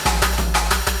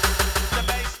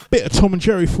 Bit of Tom and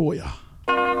Jerry for you.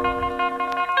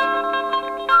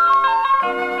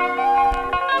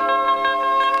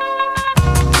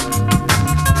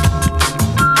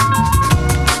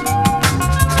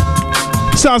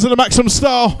 Sounds of the Maximum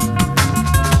style.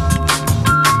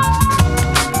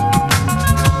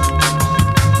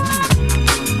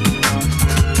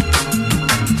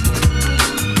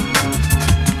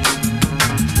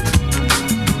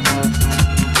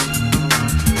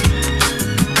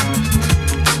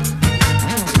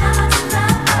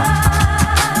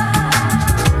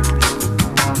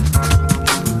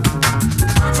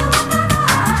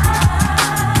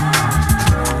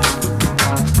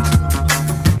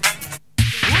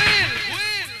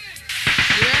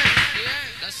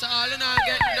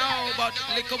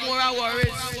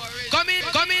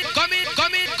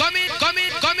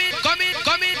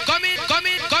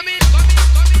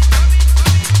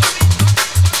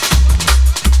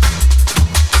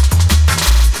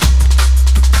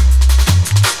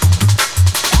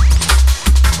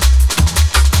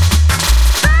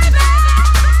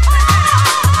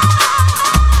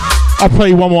 I'll play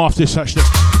you one more after this actually.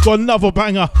 Got another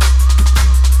banger.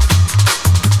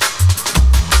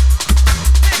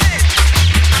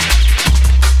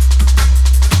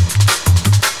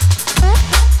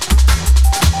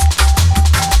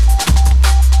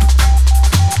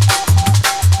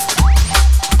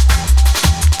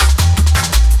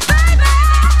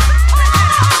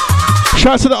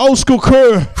 Shout out to the old school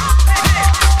crew.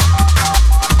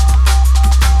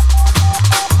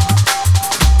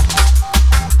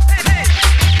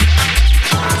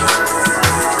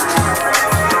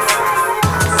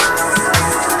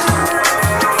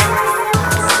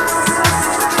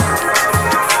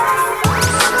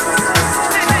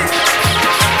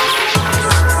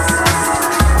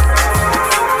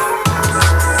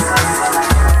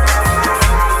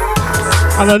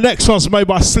 And the next one's made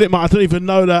by Slipma. I don't even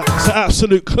know that. It's an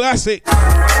absolute classic.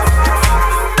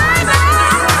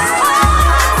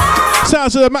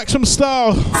 Sounds of the Maximum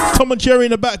Style. Tom and Jerry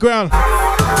in the background.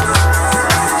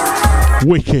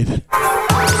 Wicked.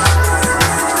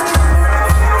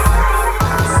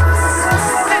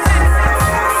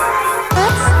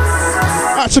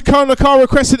 That's a Kona car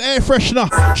requested air freshener.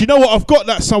 Do you know what? I've got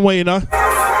that somewhere, you know.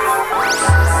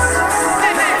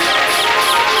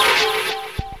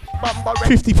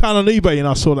 £50 on eBay, and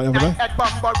I saw that the other day.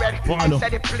 Vinyl.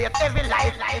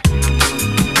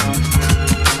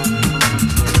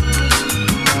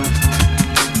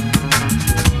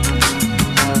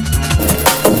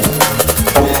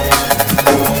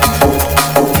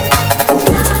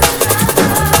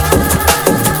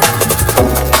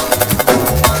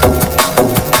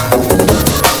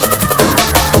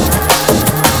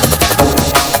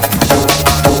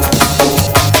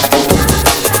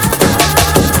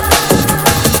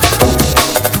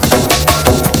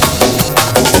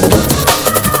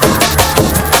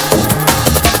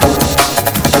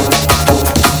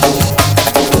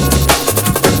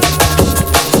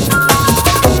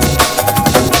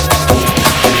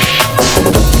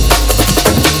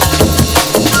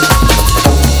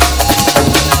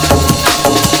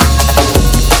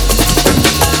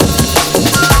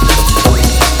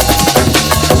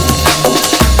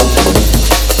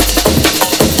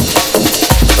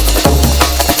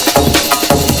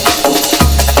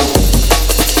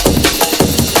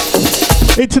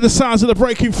 Into the sounds of the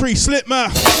Breaking Free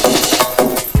Slipma.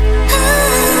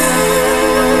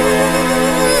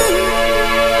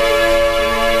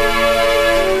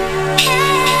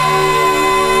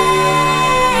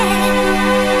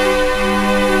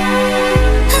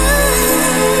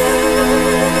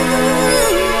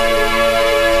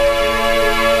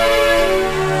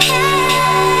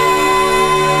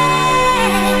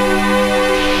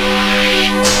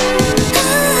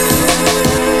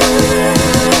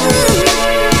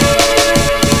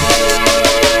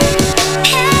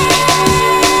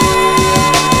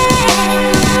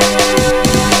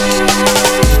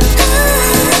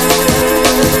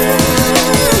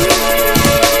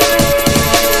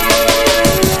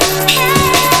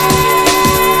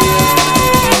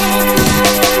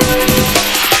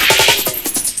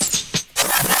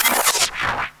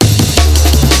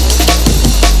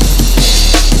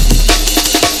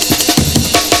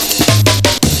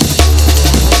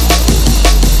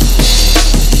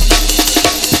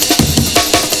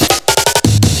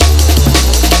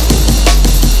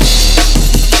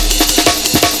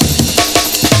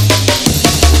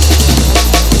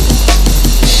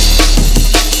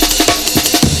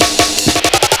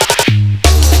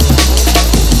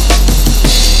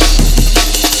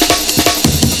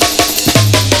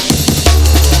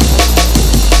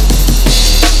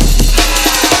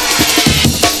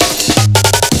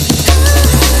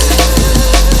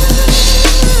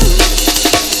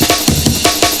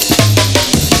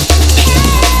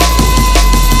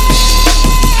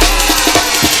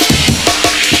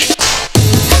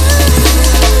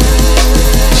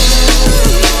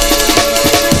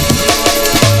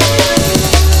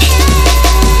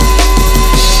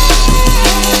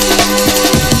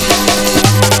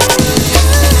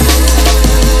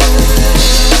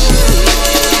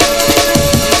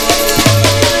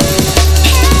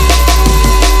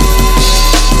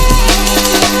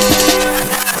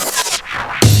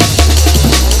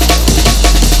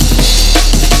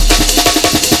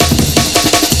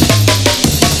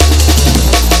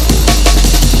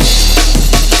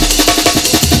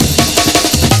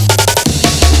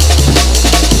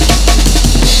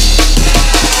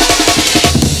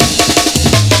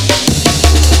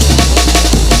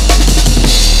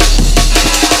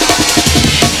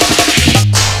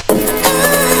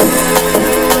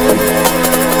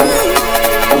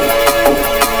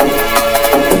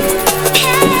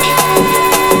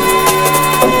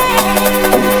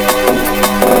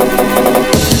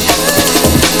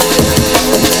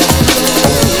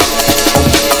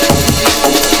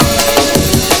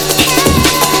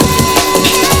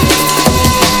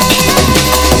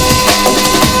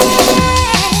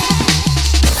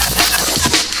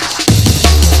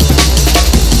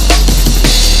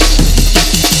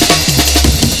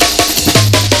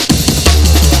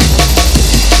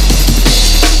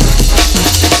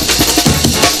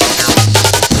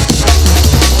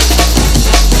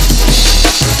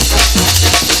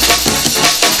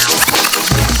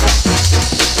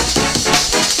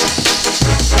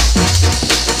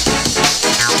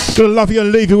 Gonna love you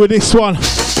and leave you with this one.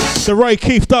 The Ray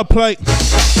Keith dub plate.